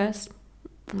the first,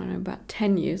 I don't know, about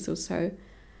 10 years or so,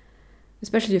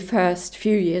 especially the first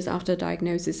few years after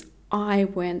diagnosis, I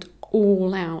went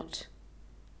all out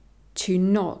to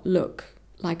not look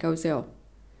like I was ill.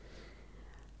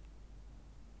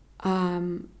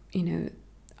 You know,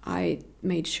 I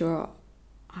made sure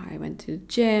I went to the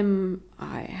gym.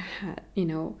 I had, you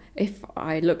know, if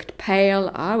I looked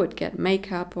pale, I would get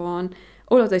makeup on,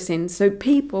 all of those things. So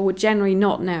people would generally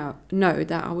not know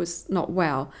that I was not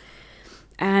well.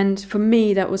 And for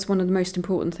me, that was one of the most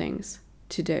important things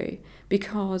to do,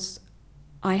 because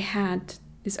I had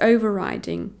this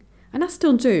overriding, and I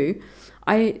still do,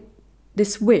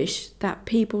 this wish that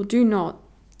people do not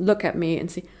look at me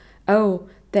and say, oh,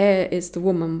 there is the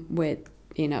woman with,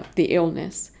 you know, the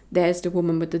illness. There's the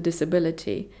woman with the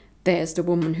disability. There's the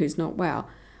woman who's not well.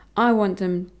 I want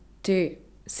them to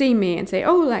see me and say,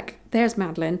 oh, like, there's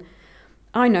Madeline.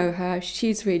 I know her.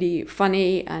 She's really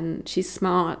funny and she's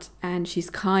smart and she's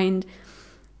kind.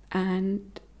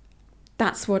 And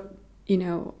that's what, you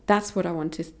know, that's what I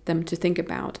want them to think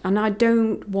about. And I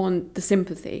don't want the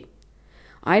sympathy.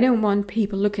 I don't want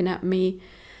people looking at me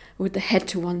with the head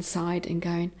to one side and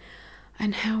going,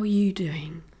 and how are you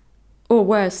doing? Or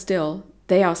worse still,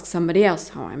 they ask somebody else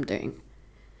how I'm doing.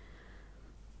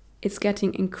 It's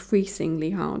getting increasingly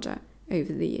harder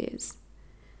over the years.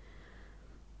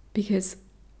 Because,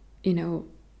 you know,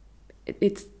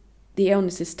 it's the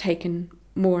illness has taken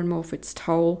more and more of its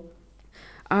toll.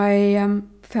 I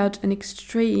had an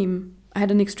extreme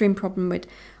problem with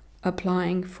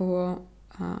applying for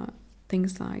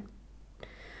things like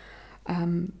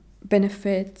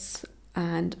benefits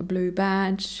and a blue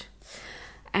badge.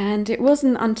 And it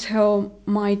wasn't until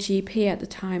my GP at the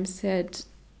time said,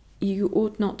 you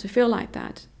ought not to feel like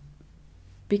that,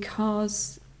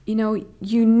 because, you know,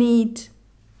 you need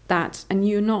that, and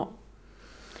you're not,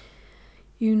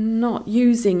 you're not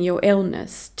using your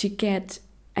illness to get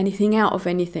anything out of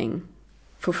anything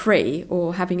for free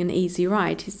or having an easy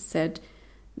ride. He said,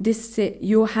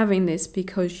 you're having this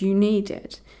because you need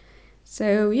it.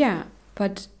 So yeah,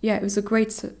 but yeah, it was a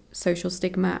great social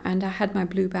stigma, and I had my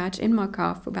blue badge in my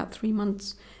car for about 3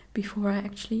 months before I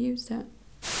actually used it.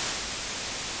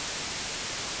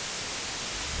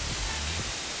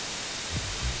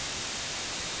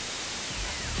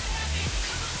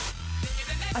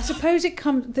 I suppose it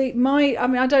comes. I mean,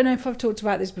 I don't know if I've talked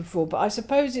about this before, but I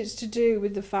suppose it's to do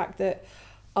with the fact that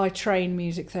I train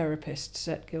music therapists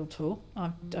at Guildhall.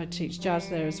 I teach jazz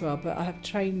there as well, but I have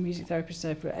trained music therapists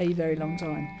there for a very long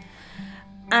time.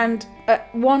 And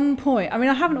at one point, I mean,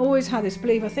 I haven't always had this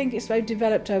belief. I think it's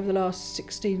developed over the last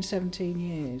 16, 17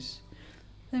 years.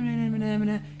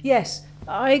 Yes,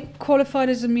 I qualified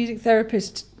as a music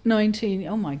therapist 19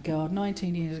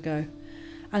 years ago.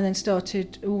 And then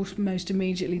started almost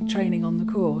immediately training on the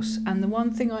course. And the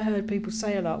one thing I heard people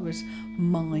say a lot was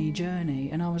my journey.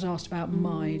 And I was asked about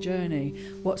my journey.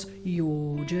 What's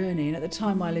your journey? And at the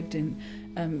time I lived in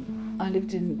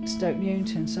Stoke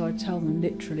Newington, so I'd tell them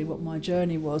literally what my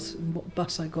journey was and what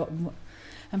bus I got.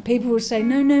 And people would say,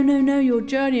 no, your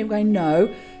journey. I'm going,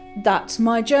 no, that's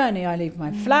my journey. I leave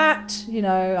my flat,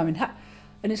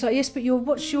 and it's like, yes, but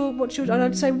what's your, and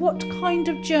I'd say, what kind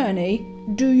of journey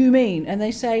do you mean? And they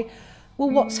say,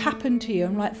 well, what's happened to you?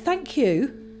 I'm like, thank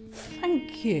you.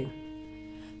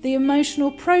 The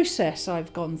emotional process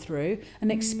I've gone through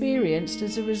and experienced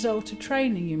as a result of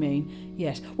training, you mean?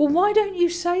 Yes. Well, why don't you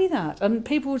say that? And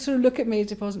people would sort of look at me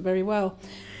as if I wasn't very well.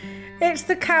 It's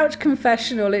the couch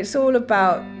confessional. It's all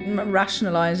about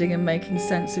rationalising and making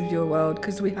sense of your world,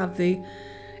 because we have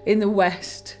in the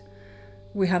West,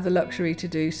 we have the luxury to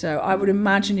do so. I would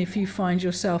imagine if you find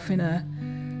yourself in a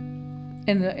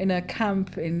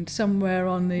camp in somewhere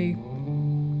on the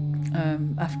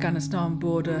Afghanistan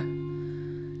border,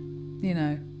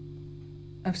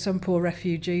 of some poor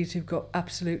refugees who've got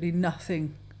absolutely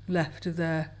nothing left of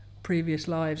their previous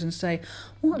lives, and say,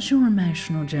 what's your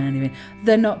emotional journey?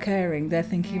 They're not caring. They're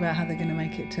thinking about how they're going to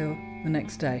make it till the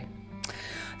next day.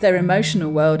 Their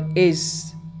emotional world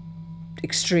is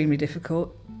extremely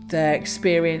difficult. Their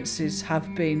experiences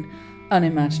have been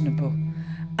unimaginable,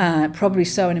 probably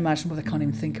so unimaginable they can't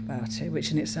even think about it,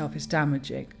 which in itself is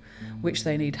damaging, which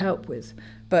they need help with.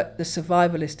 But the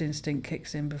survivalist instinct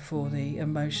kicks in before the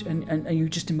emotion, and you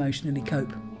just emotionally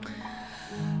cope.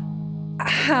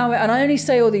 And I only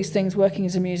say all these things working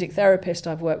as a music therapist.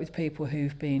 I've worked with people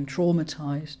who've been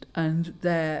traumatised, and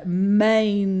their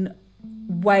main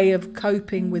way of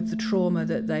coping with the trauma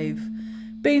that they've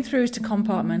been through is to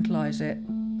compartmentalise it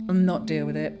and not deal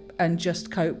with it, and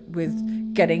just cope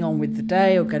with getting on with the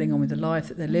day or getting on with the life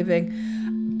that they're living.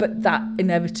 But that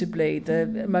inevitably, the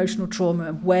emotional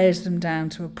trauma wears them down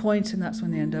to a point, and that's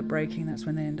when they end up breaking. That's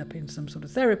when they end up in some sort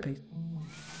of therapy.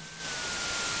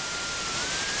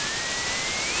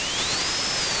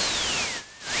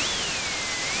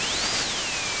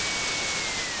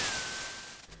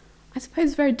 I suppose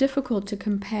it's very difficult to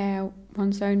compare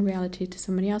one's own reality to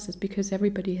somebody else's, because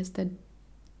everybody has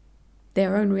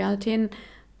their own reality, and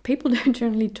people don't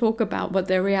generally talk about what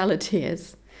their reality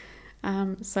is.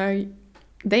 So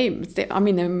there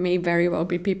may very well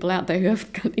be people out there who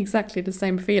have got exactly the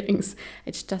same feelings.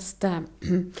 It's just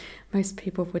most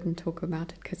people wouldn't talk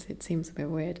about it because it seems a bit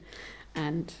weird.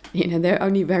 And, there are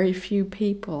only very few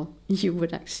people you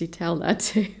would actually tell that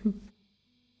to.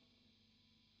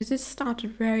 This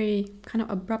started very kind of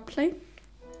abruptly,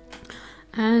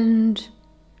 and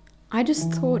I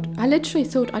literally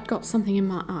thought I'd got something in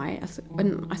my eye,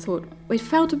 and I thought it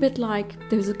felt a bit like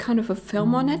there was a kind of a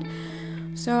film on it.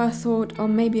 So I thought, oh,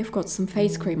 maybe I've got some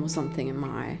face cream or something in my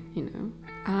eye,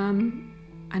 And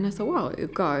I thought, well,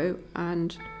 it'll go,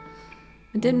 and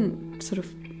I didn't sort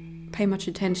of pay much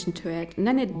attention to it. And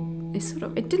then it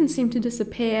didn't seem to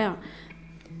disappear.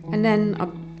 And then I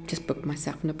just booked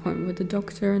myself an appointment with the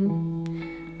doctor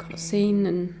and got seen,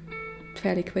 and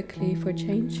fairly quickly for a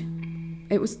change.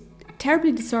 It was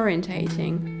terribly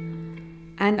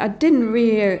disorientating, and I didn't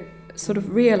really sort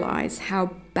of realise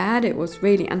how bad it was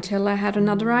really until I had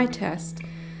another eye test.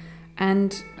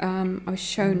 And I was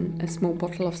shown a small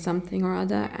bottle of something or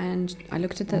other, and I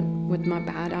looked at it with my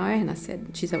bad eye,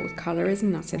 and she said, what colour is it?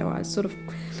 And I said,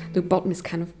 the bottom is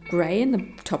kind of grey and the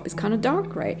top is kind of dark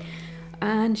grey.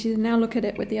 And she said, now look at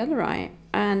it with the other eye.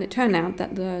 And it turned out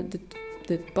that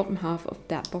the bottom half of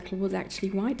that bottle was actually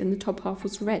white and the top half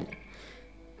was red.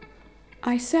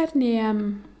 I certainly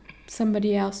am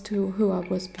somebody else to who I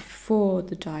was before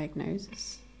the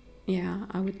diagnosis. Yeah,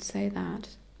 I would say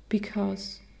that.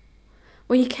 Because,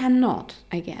 well, you cannot,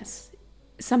 I guess,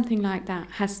 something like that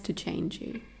has to change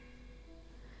you.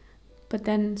 But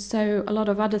then, so a lot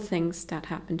of other things that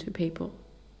happen to people,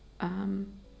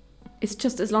 it's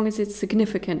just as long as it's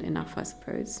significant enough, I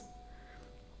suppose.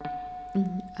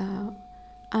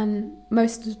 And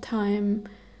most of the time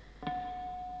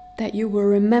that you will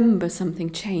remember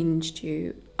something changed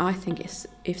you, I think, is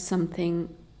if something,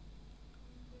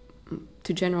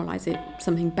 to generalize it,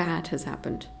 something bad has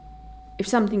happened. If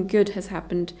something good has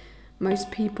happened,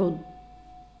 most people,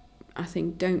 I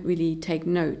think, don't really take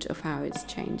note of how it's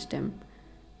changed them.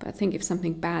 But I think if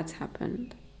something bad's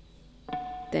happened,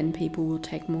 then people will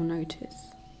take more notice.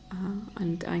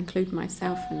 And I include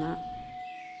myself in that.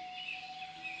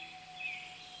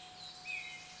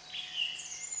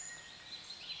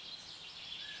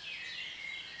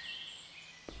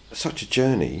 Such a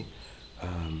journey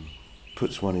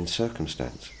puts one in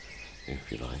circumstance,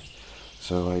 if you like.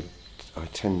 So I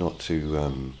tend not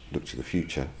to look to the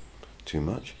future too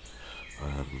much.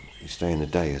 You stay in the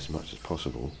day as much as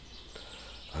possible,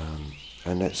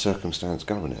 and let circumstance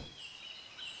govern it.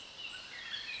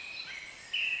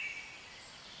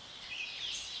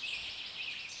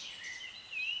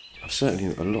 I'm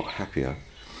certainly a lot happier,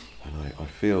 and I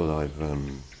feel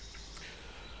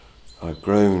I've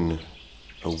grown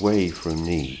away from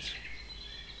needs.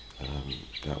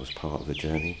 That was part of the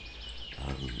journey.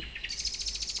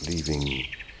 Leaving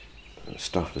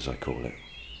stuff, as I call it.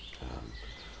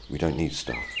 We don't need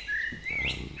stuff.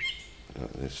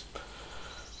 There's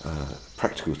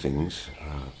practical things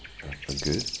are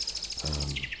good,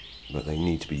 but they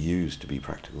need to be used to be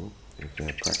practical. If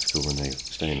they're practical and they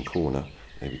stay in a corner,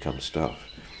 they become stuff.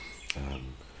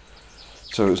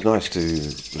 So it was nice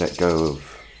to let go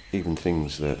of even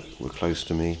things that were close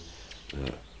to me,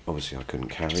 that obviously I couldn't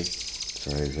carry,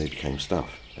 so they became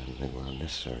stuff and they were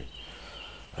unnecessary.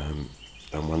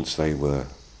 And once they were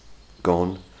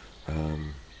gone,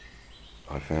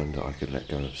 I found that I could let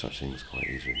go of such things quite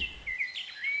easily.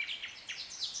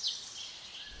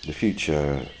 The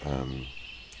future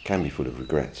can be full of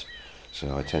regrets,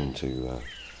 so I tend to,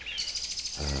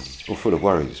 or full of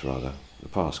worries rather. The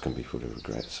past can be full of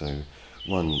regrets, so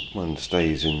one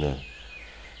stays in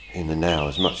the now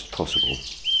as much as possible,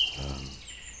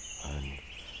 and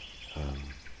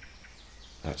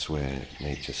that's where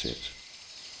nature sits.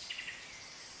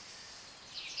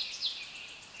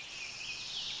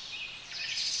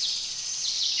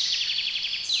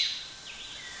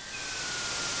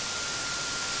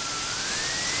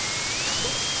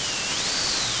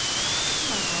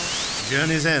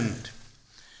 Journey's end.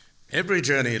 Every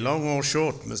journey, long or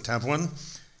short, must have one,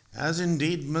 as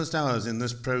indeed must ours in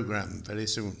this programme very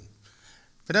soon.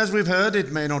 But as we've heard,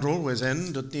 it may not always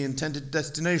end at the intended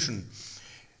destination,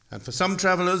 and for some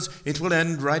travellers it will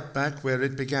end right back where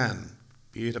it began,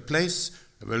 be it a place,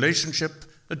 a relationship,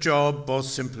 a job, or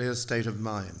simply a state of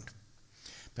mind.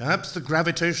 Perhaps the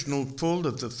gravitational pull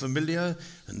of the familiar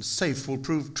and safe will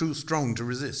prove too strong to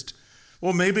resist,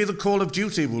 or maybe the call of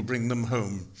duty will bring them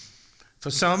home. For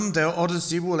some, their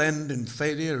odyssey will end in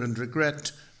failure and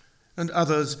regret, and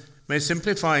others may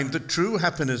simply find that true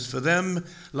happiness for them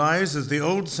lies, as the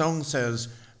old song says,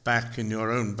 back in your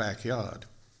own backyard.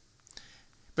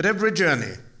 But every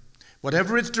journey,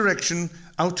 whatever its direction,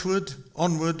 outward,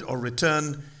 onward, or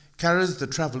return, carries the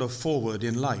traveller forward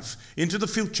in life, into the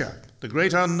future, the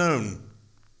great unknown.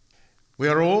 We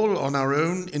are all on our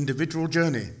own individual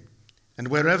journey, and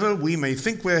wherever we may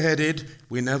think we're headed,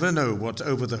 we never know what's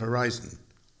over the horizon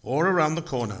or around the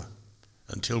corner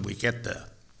until we get there.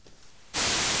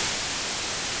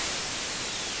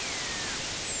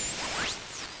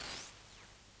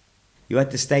 You had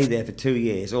to stay there for 2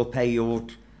 years or pay your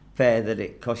fare that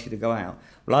it cost you to go out.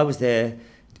 Well, I was there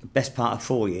the best part of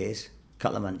 4 years, a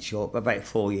couple of months short, but about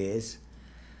 4 years.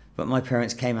 But my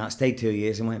parents came out, stayed 2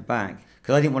 years and went back.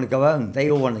 Because I didn't want to go home.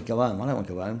 They all wanted to go home. I don't want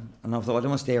to go home. And I thought, I don't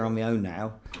want to stay here on my own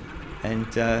now.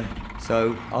 And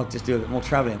so I'll just do a bit more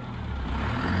travelling.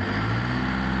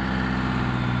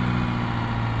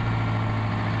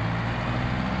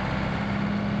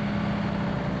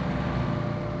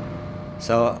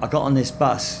 So I got on this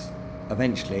bus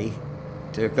eventually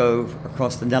to go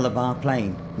across the Nullarbor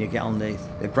Plain. You get on the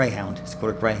Greyhound. It's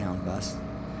called a Greyhound bus.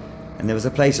 And there was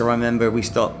a place I remember we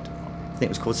stopped. I think it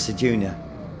was called Sejunia.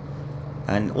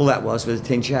 And all that was a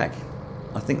tin shack.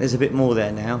 I think there's a bit more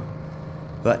there now,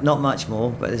 but not much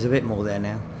more, but there's a bit more there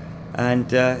now. And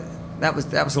that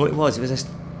was all it was. It was just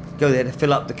go there to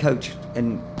fill up the coach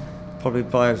and probably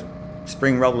buy a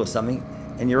spring roll or something,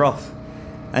 and you're off.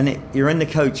 And you're in the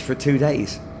coach for 2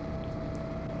 days.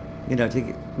 You know,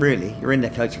 you're in the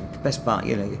coach for the best part,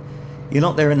 you know. You're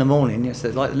not there in the morning, it's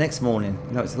like the next morning.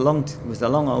 You know, it was a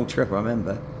long old trip, I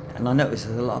remember. and I noticed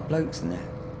there's a lot of blokes in there,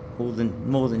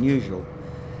 more than usual.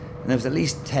 And there was at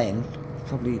least 10,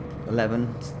 probably 11,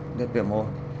 a little bit more,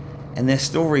 and their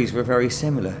stories were very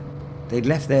similar. They'd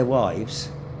left their wives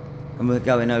and were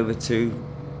going over to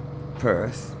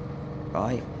Perth,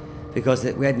 right? Because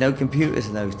we had no computers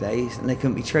in those days and they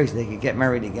couldn't be traced. They could get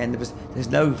married again. There's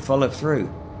no follow through.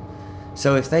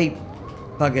 So if they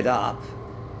buggered up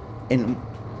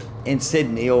in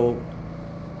Sydney or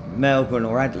Melbourne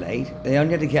or Adelaide, they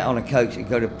only had to get on a coach and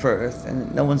go to Perth,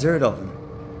 and no one's heard of them.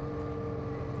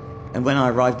 And when I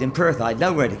arrived in Perth, I had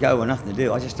nowhere to go or nothing to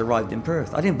do. I just arrived in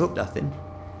Perth. I didn't book nothing.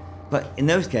 But in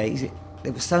those days,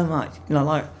 there was so much.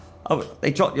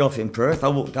 They dropped you off in Perth. I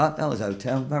walked up. That was a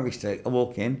hotel, very strict. I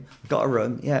walk in, got a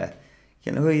room. Yeah.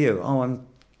 Who are you? Oh, I'm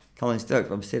Colin Stokes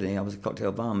from Sydney. I was a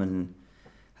cocktail barman and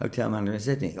hotel manager in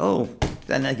Sydney. Oh,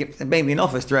 then they made me an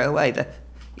offer straight away.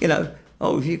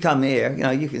 If you come here,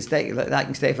 you can stay. I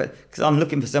can stay because I'm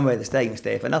looking for somewhere to stay. You can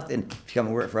stay for nothing if you come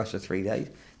and work for us for 3 days.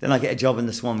 Then I get a job in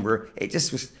the Swan Brew. It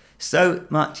just was so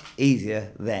much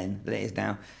easier then than it is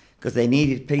now because they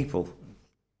needed people.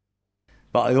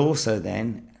 But I also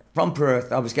then, from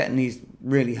Perth, I was getting these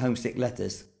really homesick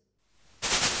letters.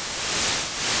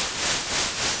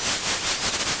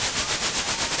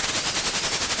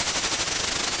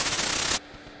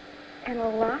 And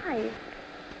alive.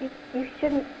 You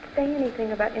shouldn't say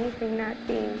anything about anything not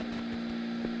being.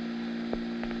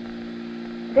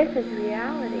 This is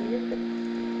reality.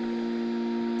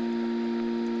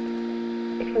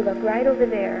 If you look right over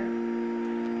there,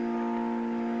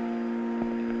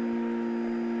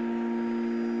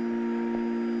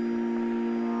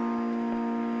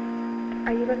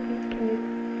 are you looking? Can you?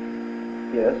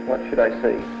 Yes, what should I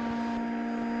see?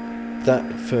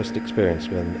 That first experience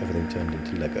when everything turned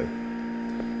into Lego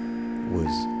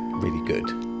was really good,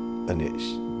 and it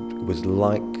was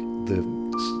like the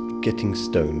getting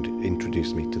stoned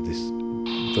introduced me to this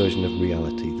version of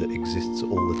reality that exists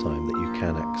all the time that you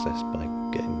can access by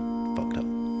getting fucked up.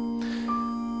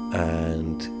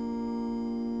 And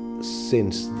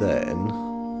since then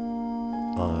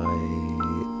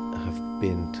I have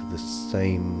been to the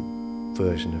same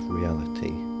version of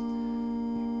reality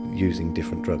using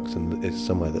different drugs, and it's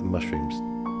somewhere that mushrooms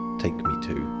take me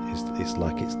to. It's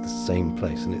like it's the same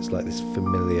place, and it's like this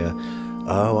familiar,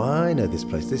 oh, I know this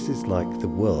place, this is like the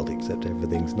world except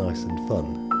everything's nice and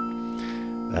fun.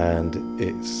 And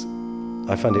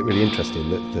I find it really interesting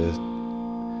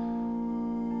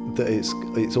that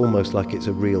it's almost like it's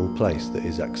a real place that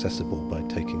is accessible by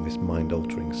taking this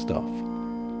mind-altering stuff.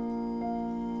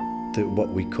 That what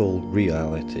we call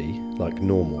reality, like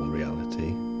normal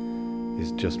reality,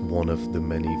 is just one of the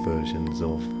many versions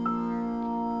of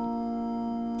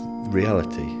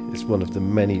reality. It's one of the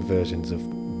many versions of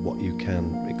what you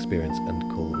can experience and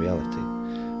call reality.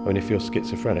 I mean, if you're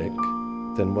schizophrenic,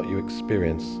 then what you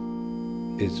experience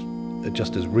is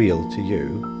just as real to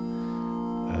you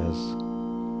as,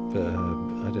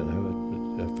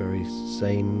 a very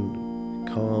sane,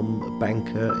 calm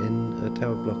banker in a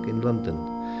tower block in London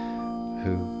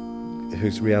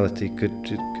whose reality could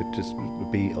just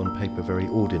be on paper very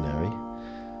ordinary,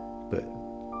 but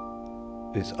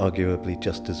it's arguably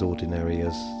just as ordinary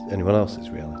as anyone else's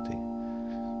reality.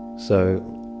 So,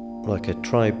 like a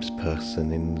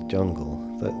tribesperson in the jungle,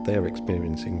 that they're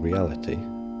experiencing reality,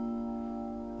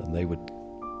 and they would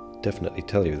definitely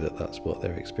tell you that that's what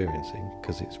they're experiencing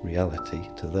because it's reality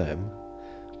to them,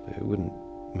 but it wouldn't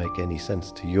make any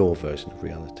sense to your version of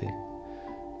reality,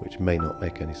 which may not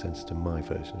make any sense to my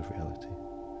version of reality.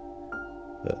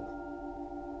 But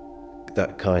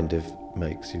that kind of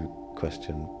makes you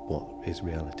question what is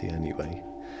reality anyway.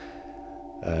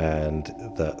 And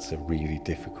that's a really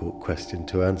difficult question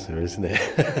to answer, isn't it?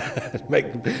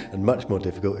 And much more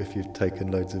difficult if you've taken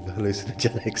loads of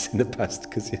hallucinogenics in the past,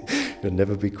 because you'll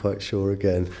never be quite sure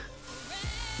again.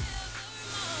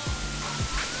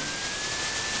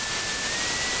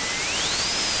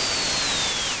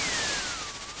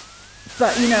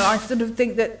 But, I sort of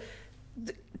think that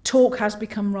talk has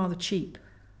become rather cheap,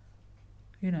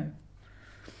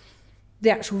 The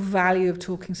actual value of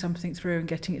talking something through and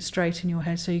getting it straight in your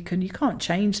head, so you can't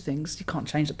change things. You can't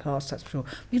change the past, that's for sure.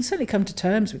 You can certainly come to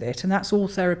terms with it, and that's all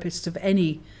therapists of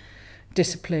any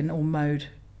discipline or mode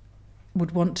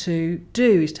would want to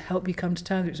do, is to help you come to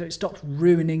terms with it so it stops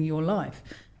ruining your life.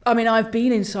 I mean, I've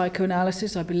been in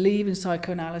psychoanalysis. I believe in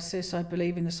psychoanalysis. I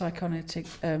believe in the psychoanalytic...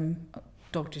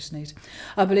 dog just sneezed.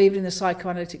 I believe in the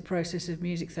psychoanalytic process of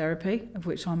music therapy, of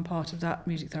which I'm part of that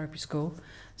music therapy school.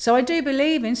 So I do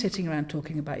believe in sitting around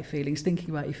talking about your feelings, thinking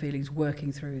about your feelings,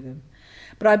 working through them.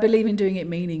 But I believe in doing it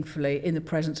meaningfully in the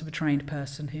presence of a trained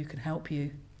person who can help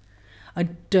you. I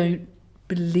don't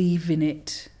believe in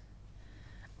it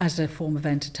as a form of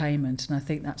entertainment, and I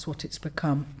think that's what it's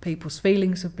become. People's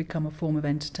feelings have become a form of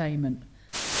entertainment.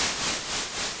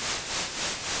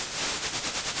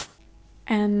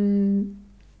 And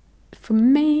for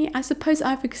me, I suppose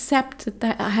I've accepted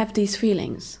that I have these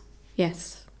feelings,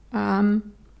 yes.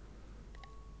 And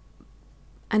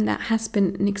that has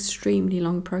been an extremely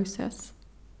long process.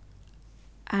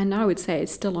 And I would say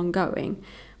it's still ongoing.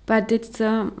 But it's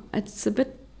a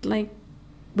bit like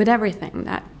with everything,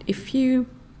 that if you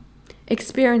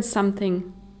experience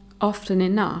something often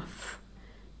enough,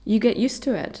 you get used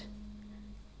to it.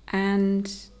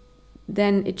 And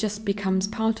then it just becomes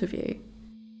part of you.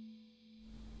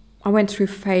 I went through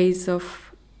a phase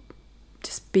of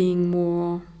just being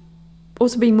more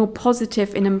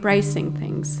positive in embracing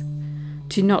things,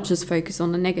 to not just focus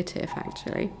on the negative,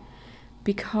 actually,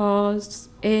 because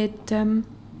it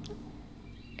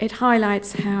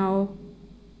highlights how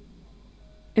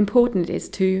important it is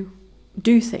to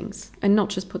do things and not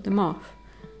just put them off.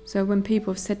 So when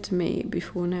people have said to me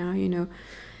before now,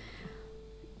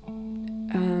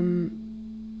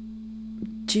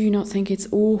 do you not think it's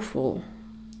awful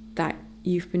that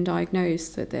you've been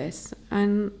diagnosed with this?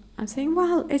 And I'm saying,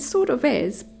 well, it sort of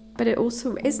is, but it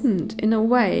also isn't, in a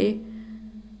way.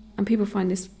 And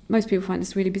most people find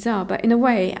this really bizarre, but in a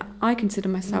way, I consider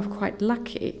myself quite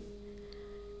lucky,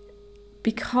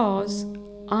 because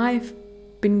I've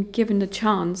been given the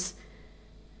chance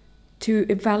to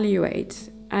evaluate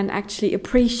and actually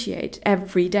appreciate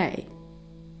every day,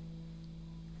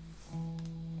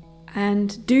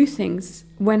 and do things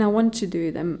when I want to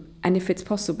do them, and if it's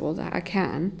possible that I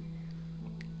can,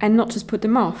 and not just put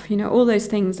them off. All those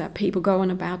things that people go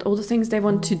on about, all the things they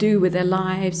want to do with their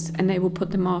lives, and they will put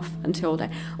them off until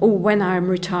when I'm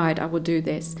retired, I will do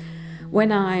this.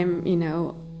 When I'm,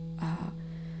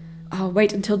 I'll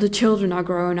wait until the children are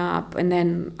grown up, and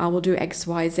then I will do X,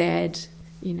 Y, Z.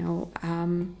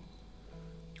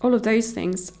 All of those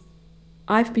things,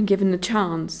 I've been given the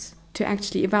chance to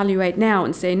actually evaluate now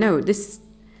and say, no, this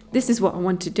is what I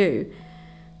want to do.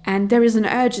 And there is an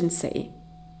urgency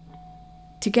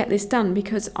to get this done,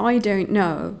 because I don't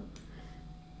know,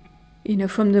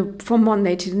 from one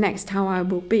day to the next how I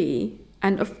will be.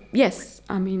 And yes,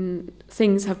 I mean,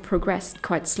 things have progressed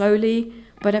quite slowly,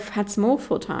 but I've had some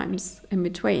awful times in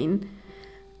between.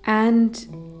 And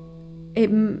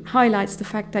it highlights the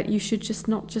fact that you should just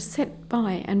not just sit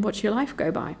by and watch your life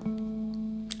go by.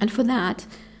 And for that,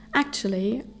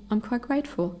 actually, I'm quite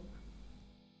grateful.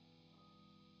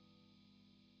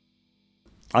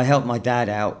 I helped my dad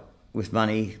out with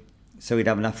money so he'd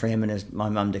have enough for him and my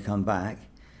mum to come back.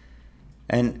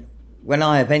 And when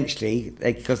I eventually,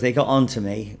 because they got on to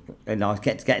me, and I was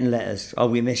getting letters, oh,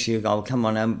 we miss you, oh, come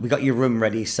on, we got your room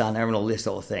ready, son, and all this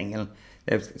sort of thing. And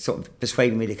they were sort of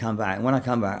persuading me to come back. And when I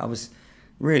come back, I was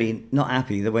really not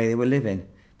happy the way they were living,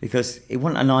 because it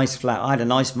wasn't a nice flat. I had a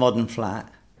nice modern flat,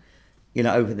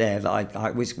 over there,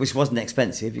 that which wasn't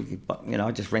expensive.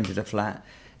 I just rented a flat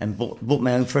and bought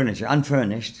my own furniture,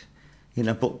 unfurnished.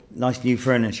 Bought nice new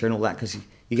furniture and all that, because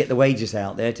you get the wages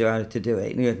out there to do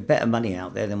it. You get better money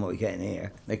out there than what we're getting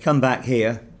here. They come back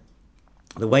here,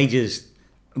 the wages,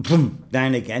 boom,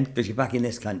 down again, because you're back in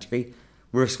this country,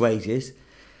 worse wages.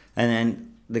 And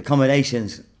then the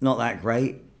accommodation's not that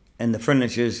great, and the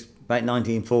furniture's about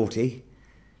 1940,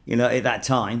 at that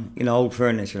time, old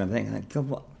furniture and everything. And God,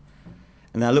 what?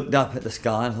 And I looked up at the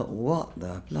sky and I thought, what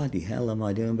the bloody hell am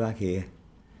I doing back here?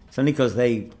 It's only because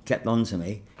they kept on to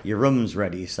me. Your room's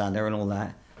ready, son, and all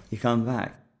that. You come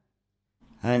back.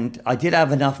 And I did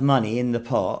have enough money in the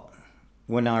pot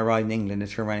when I arrived in England to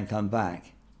turn around and come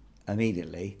back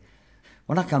immediately.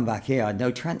 When I come back here, I had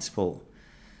no transport.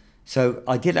 So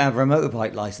I did have a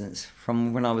motorbike licence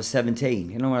from when I was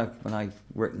 17. When I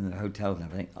worked in the hotel and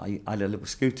everything, I had a little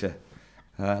scooter,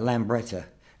 Lambretta,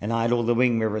 and I had all the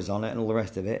wing mirrors on it and all the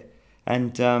rest of it.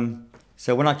 And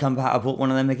so when I come back, I bought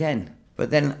one of them again. But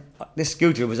then this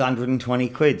scooter was 120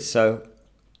 quid, so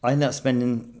I ended up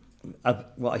spending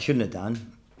what I shouldn't have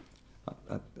done.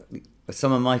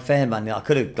 Some of my fare money I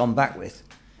could have gone back with.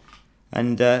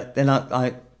 And then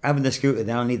I having the scooter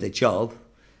there, I need the job.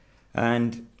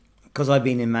 And because I've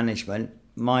been in management,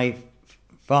 my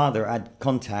father had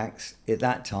contacts at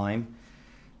that time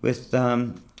with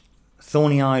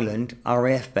Thorney Island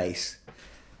RAF base.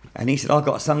 And he said, I've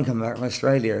got a son coming back from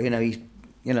Australia, he's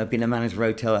been a manager of a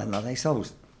hotel, and they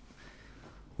said,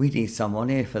 we need someone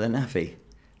here for the NAFI.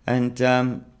 And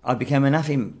I became a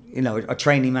NAFI, a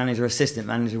training manager, assistant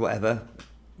manager, whatever,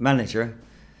 manager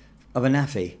of a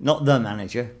NAFI. Not the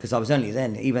manager, because I was only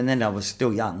then, even then I was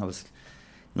still young, I was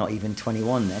not even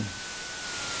 21 then.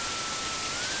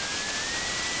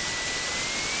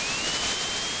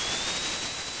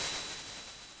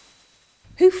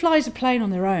 flies a plane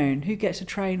on their own? Who gets a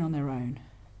train on their own?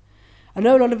 I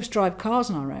know a lot of us drive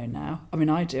cars on our own now. I mean,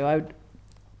 I do. I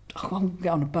won't get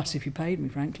on a bus if you paid me,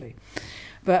 frankly.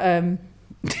 But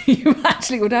you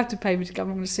actually would have to pay me to come.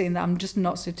 I'm going to see that. I'm just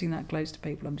not sitting that close to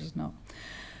people. I'm just not.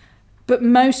 But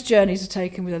most journeys are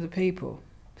taken with other people.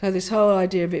 So this whole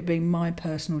idea of it being my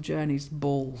personal journey is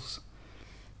balls.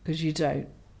 Because you don't.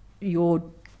 Your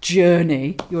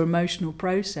journey, your emotional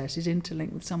process is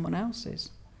interlinked with someone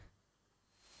else's.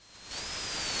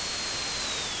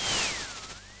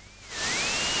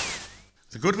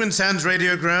 The Goodwin Sands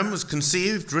Radiogram was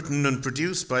conceived, written and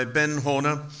produced by Ben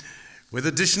Horner, with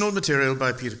additional material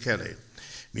by Peter Kelly.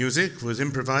 Music was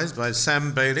improvised by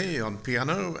Sam Bailey on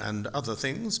piano and other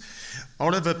things,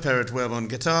 Oliver Perrett-Webb on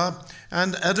guitar,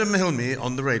 and Adam Hilmy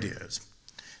on the radios.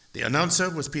 The announcer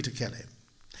was Peter Kelly.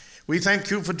 We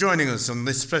thank you for joining us on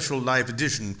this special live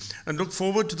edition and look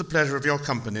forward to the pleasure of your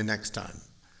company next time.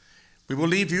 We will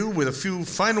leave you with a few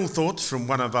final thoughts from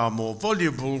one of our more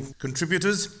voluble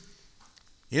contributors.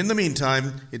 In the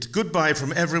meantime, it's goodbye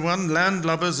from everyone,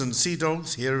 landlubbers and sea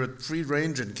dogs here at Free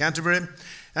Range in Canterbury,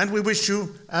 and we wish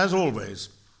you, as always,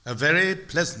 a very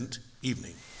pleasant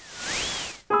evening.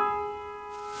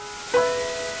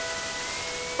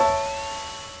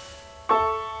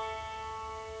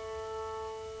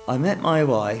 I met my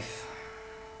wife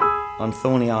on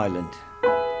Thorney Island,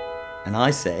 and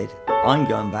I said, I'm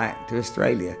going back to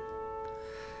Australia.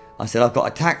 I said, I've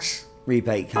got a tax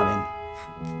rebate coming.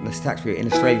 In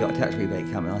Australia, got a tax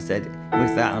rebate coming. I said,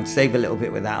 with that, I'll save a little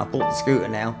bit with that. I bought the scooter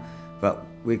now, but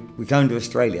we're going to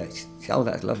Australia. She said, oh,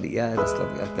 that's lovely. Yeah, that's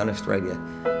lovely. I've gone to Australia.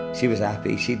 She was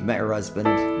happy. She'd met her husband.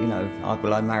 You know,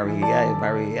 will I marry you? Yeah,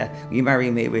 marry you. Yeah. Will you marry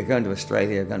me? We're going to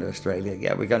Australia. We're going to Australia.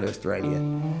 Yeah, we're going to Australia.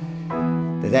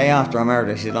 The day after I married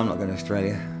her, she said, I'm not going to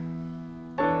Australia.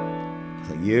 I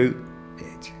thought, you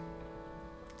bitch.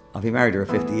 I've been married to her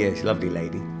 50 years. She's a lovely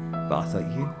lady. But I thought,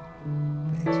 you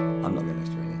bitch, I'm not going to Australia.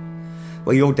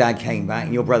 Well, your dad came back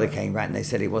and your brother came back and they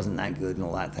said it wasn't that good and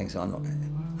all that thing, so I'm not.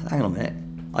 Hang on a minute.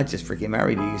 I just freaking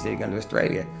married you. You said you're going to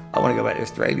Australia. I want to go back to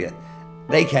Australia.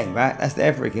 They came back. That's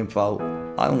their freaking fault.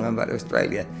 I'm going back to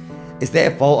Australia. It's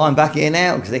their fault I'm back here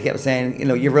now because they kept saying, you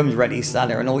know, your room's ready, son,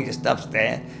 and all your stuff's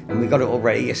there and we got it all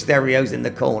ready. Your stereo's in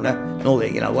the corner and all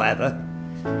that, you know, whatever.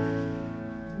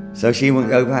 So she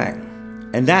wouldn't go back.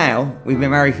 And now, we've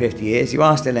been married 50 years. You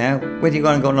asked her now, where do you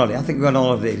go and go on holiday? I think we're going on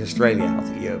holiday to Australia. I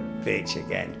think, you're a bitch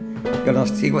again.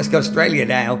 She wants to go to Australia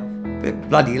now. Bit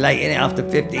bloody late, innit, after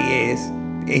 50 years.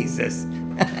 Jesus.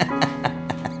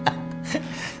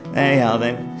 Anyhow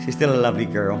then, she's still a lovely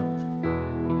girl.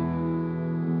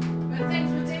 But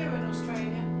things were dearer in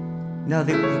Australia. No,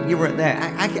 you weren't there.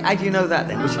 How do you know that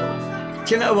then?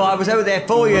 Do you know what? I was over there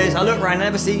 4 years. I looked around,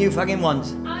 never seen you fucking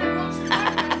once. I watched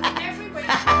every week.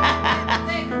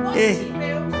 Their commodity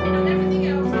bills and everything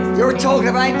else. You're talking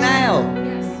about now.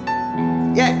 Yes.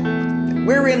 Yeah,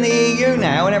 we're in the EU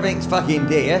now and everything's fucking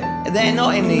dear. They're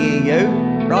not in the EU,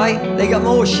 right? They got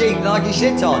more sheep than I can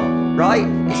shit on, right?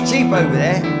 It's cheap over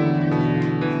there.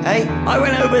 Hey, I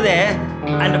went over there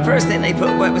and the first thing they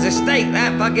put was a steak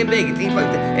that fucking big.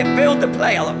 It filled the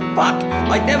plate. I thought, fuck,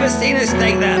 I'd never seen a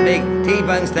steak that big,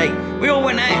 T-bone steak. We all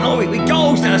went out and all we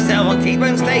gorged ourselves on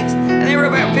T-bone steaks and they were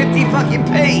about 50 fucking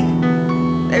p.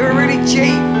 They were really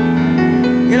cheap.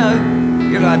 You know,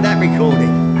 you'll have that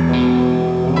recorded.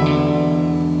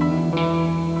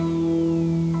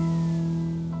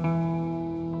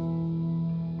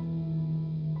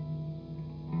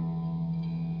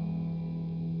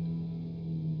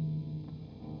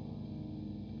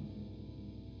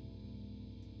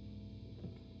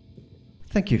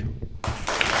 Thank you.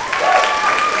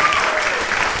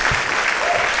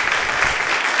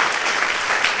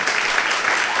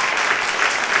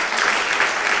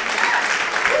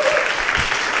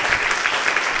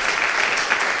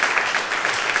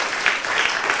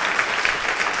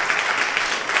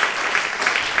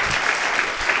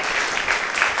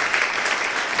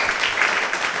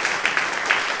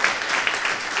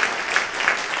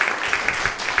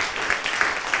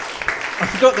 I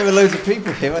forgot there were loads of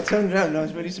people here. I turned around and I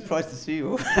was really surprised to see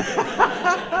you all.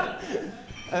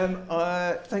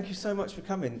 Thank you so much for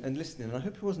coming and listening. I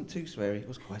hope it wasn't too sweary. It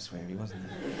was quite sweary, wasn't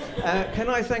it? Can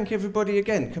I thank everybody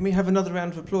again? Can we have another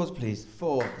round of applause, please,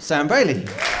 for Sam Bailey?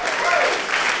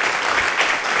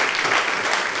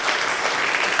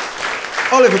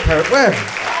 Oliver Perrett-Webb.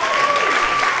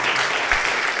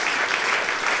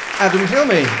 Adam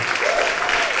Hilmy.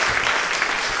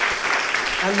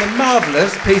 And the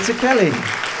marvellous Peter Kelly.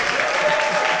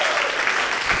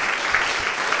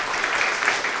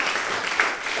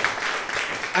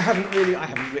 I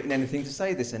haven't written anything to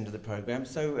say this end of the programme,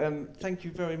 so thank you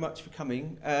very much for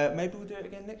coming. Maybe we'll do it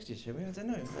again next year, shall we? I don't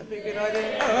know. That'd be a good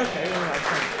idea. Oh, okay, all right,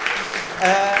 thanks.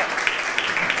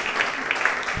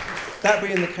 That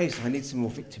being the case, I need some more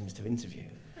victims to interview.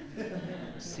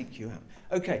 Seek you out.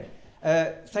 Okay,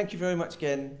 thank you very much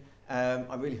again.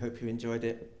 I really hope you enjoyed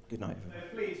it. Good night, everyone.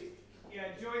 Please,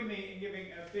 join me in giving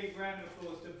a big round of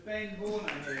applause to Ben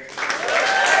Horner here.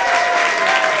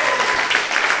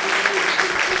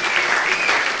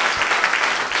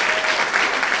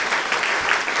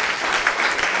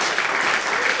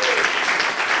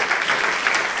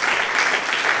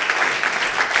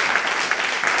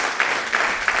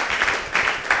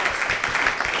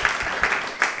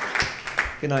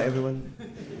 Good night, everyone.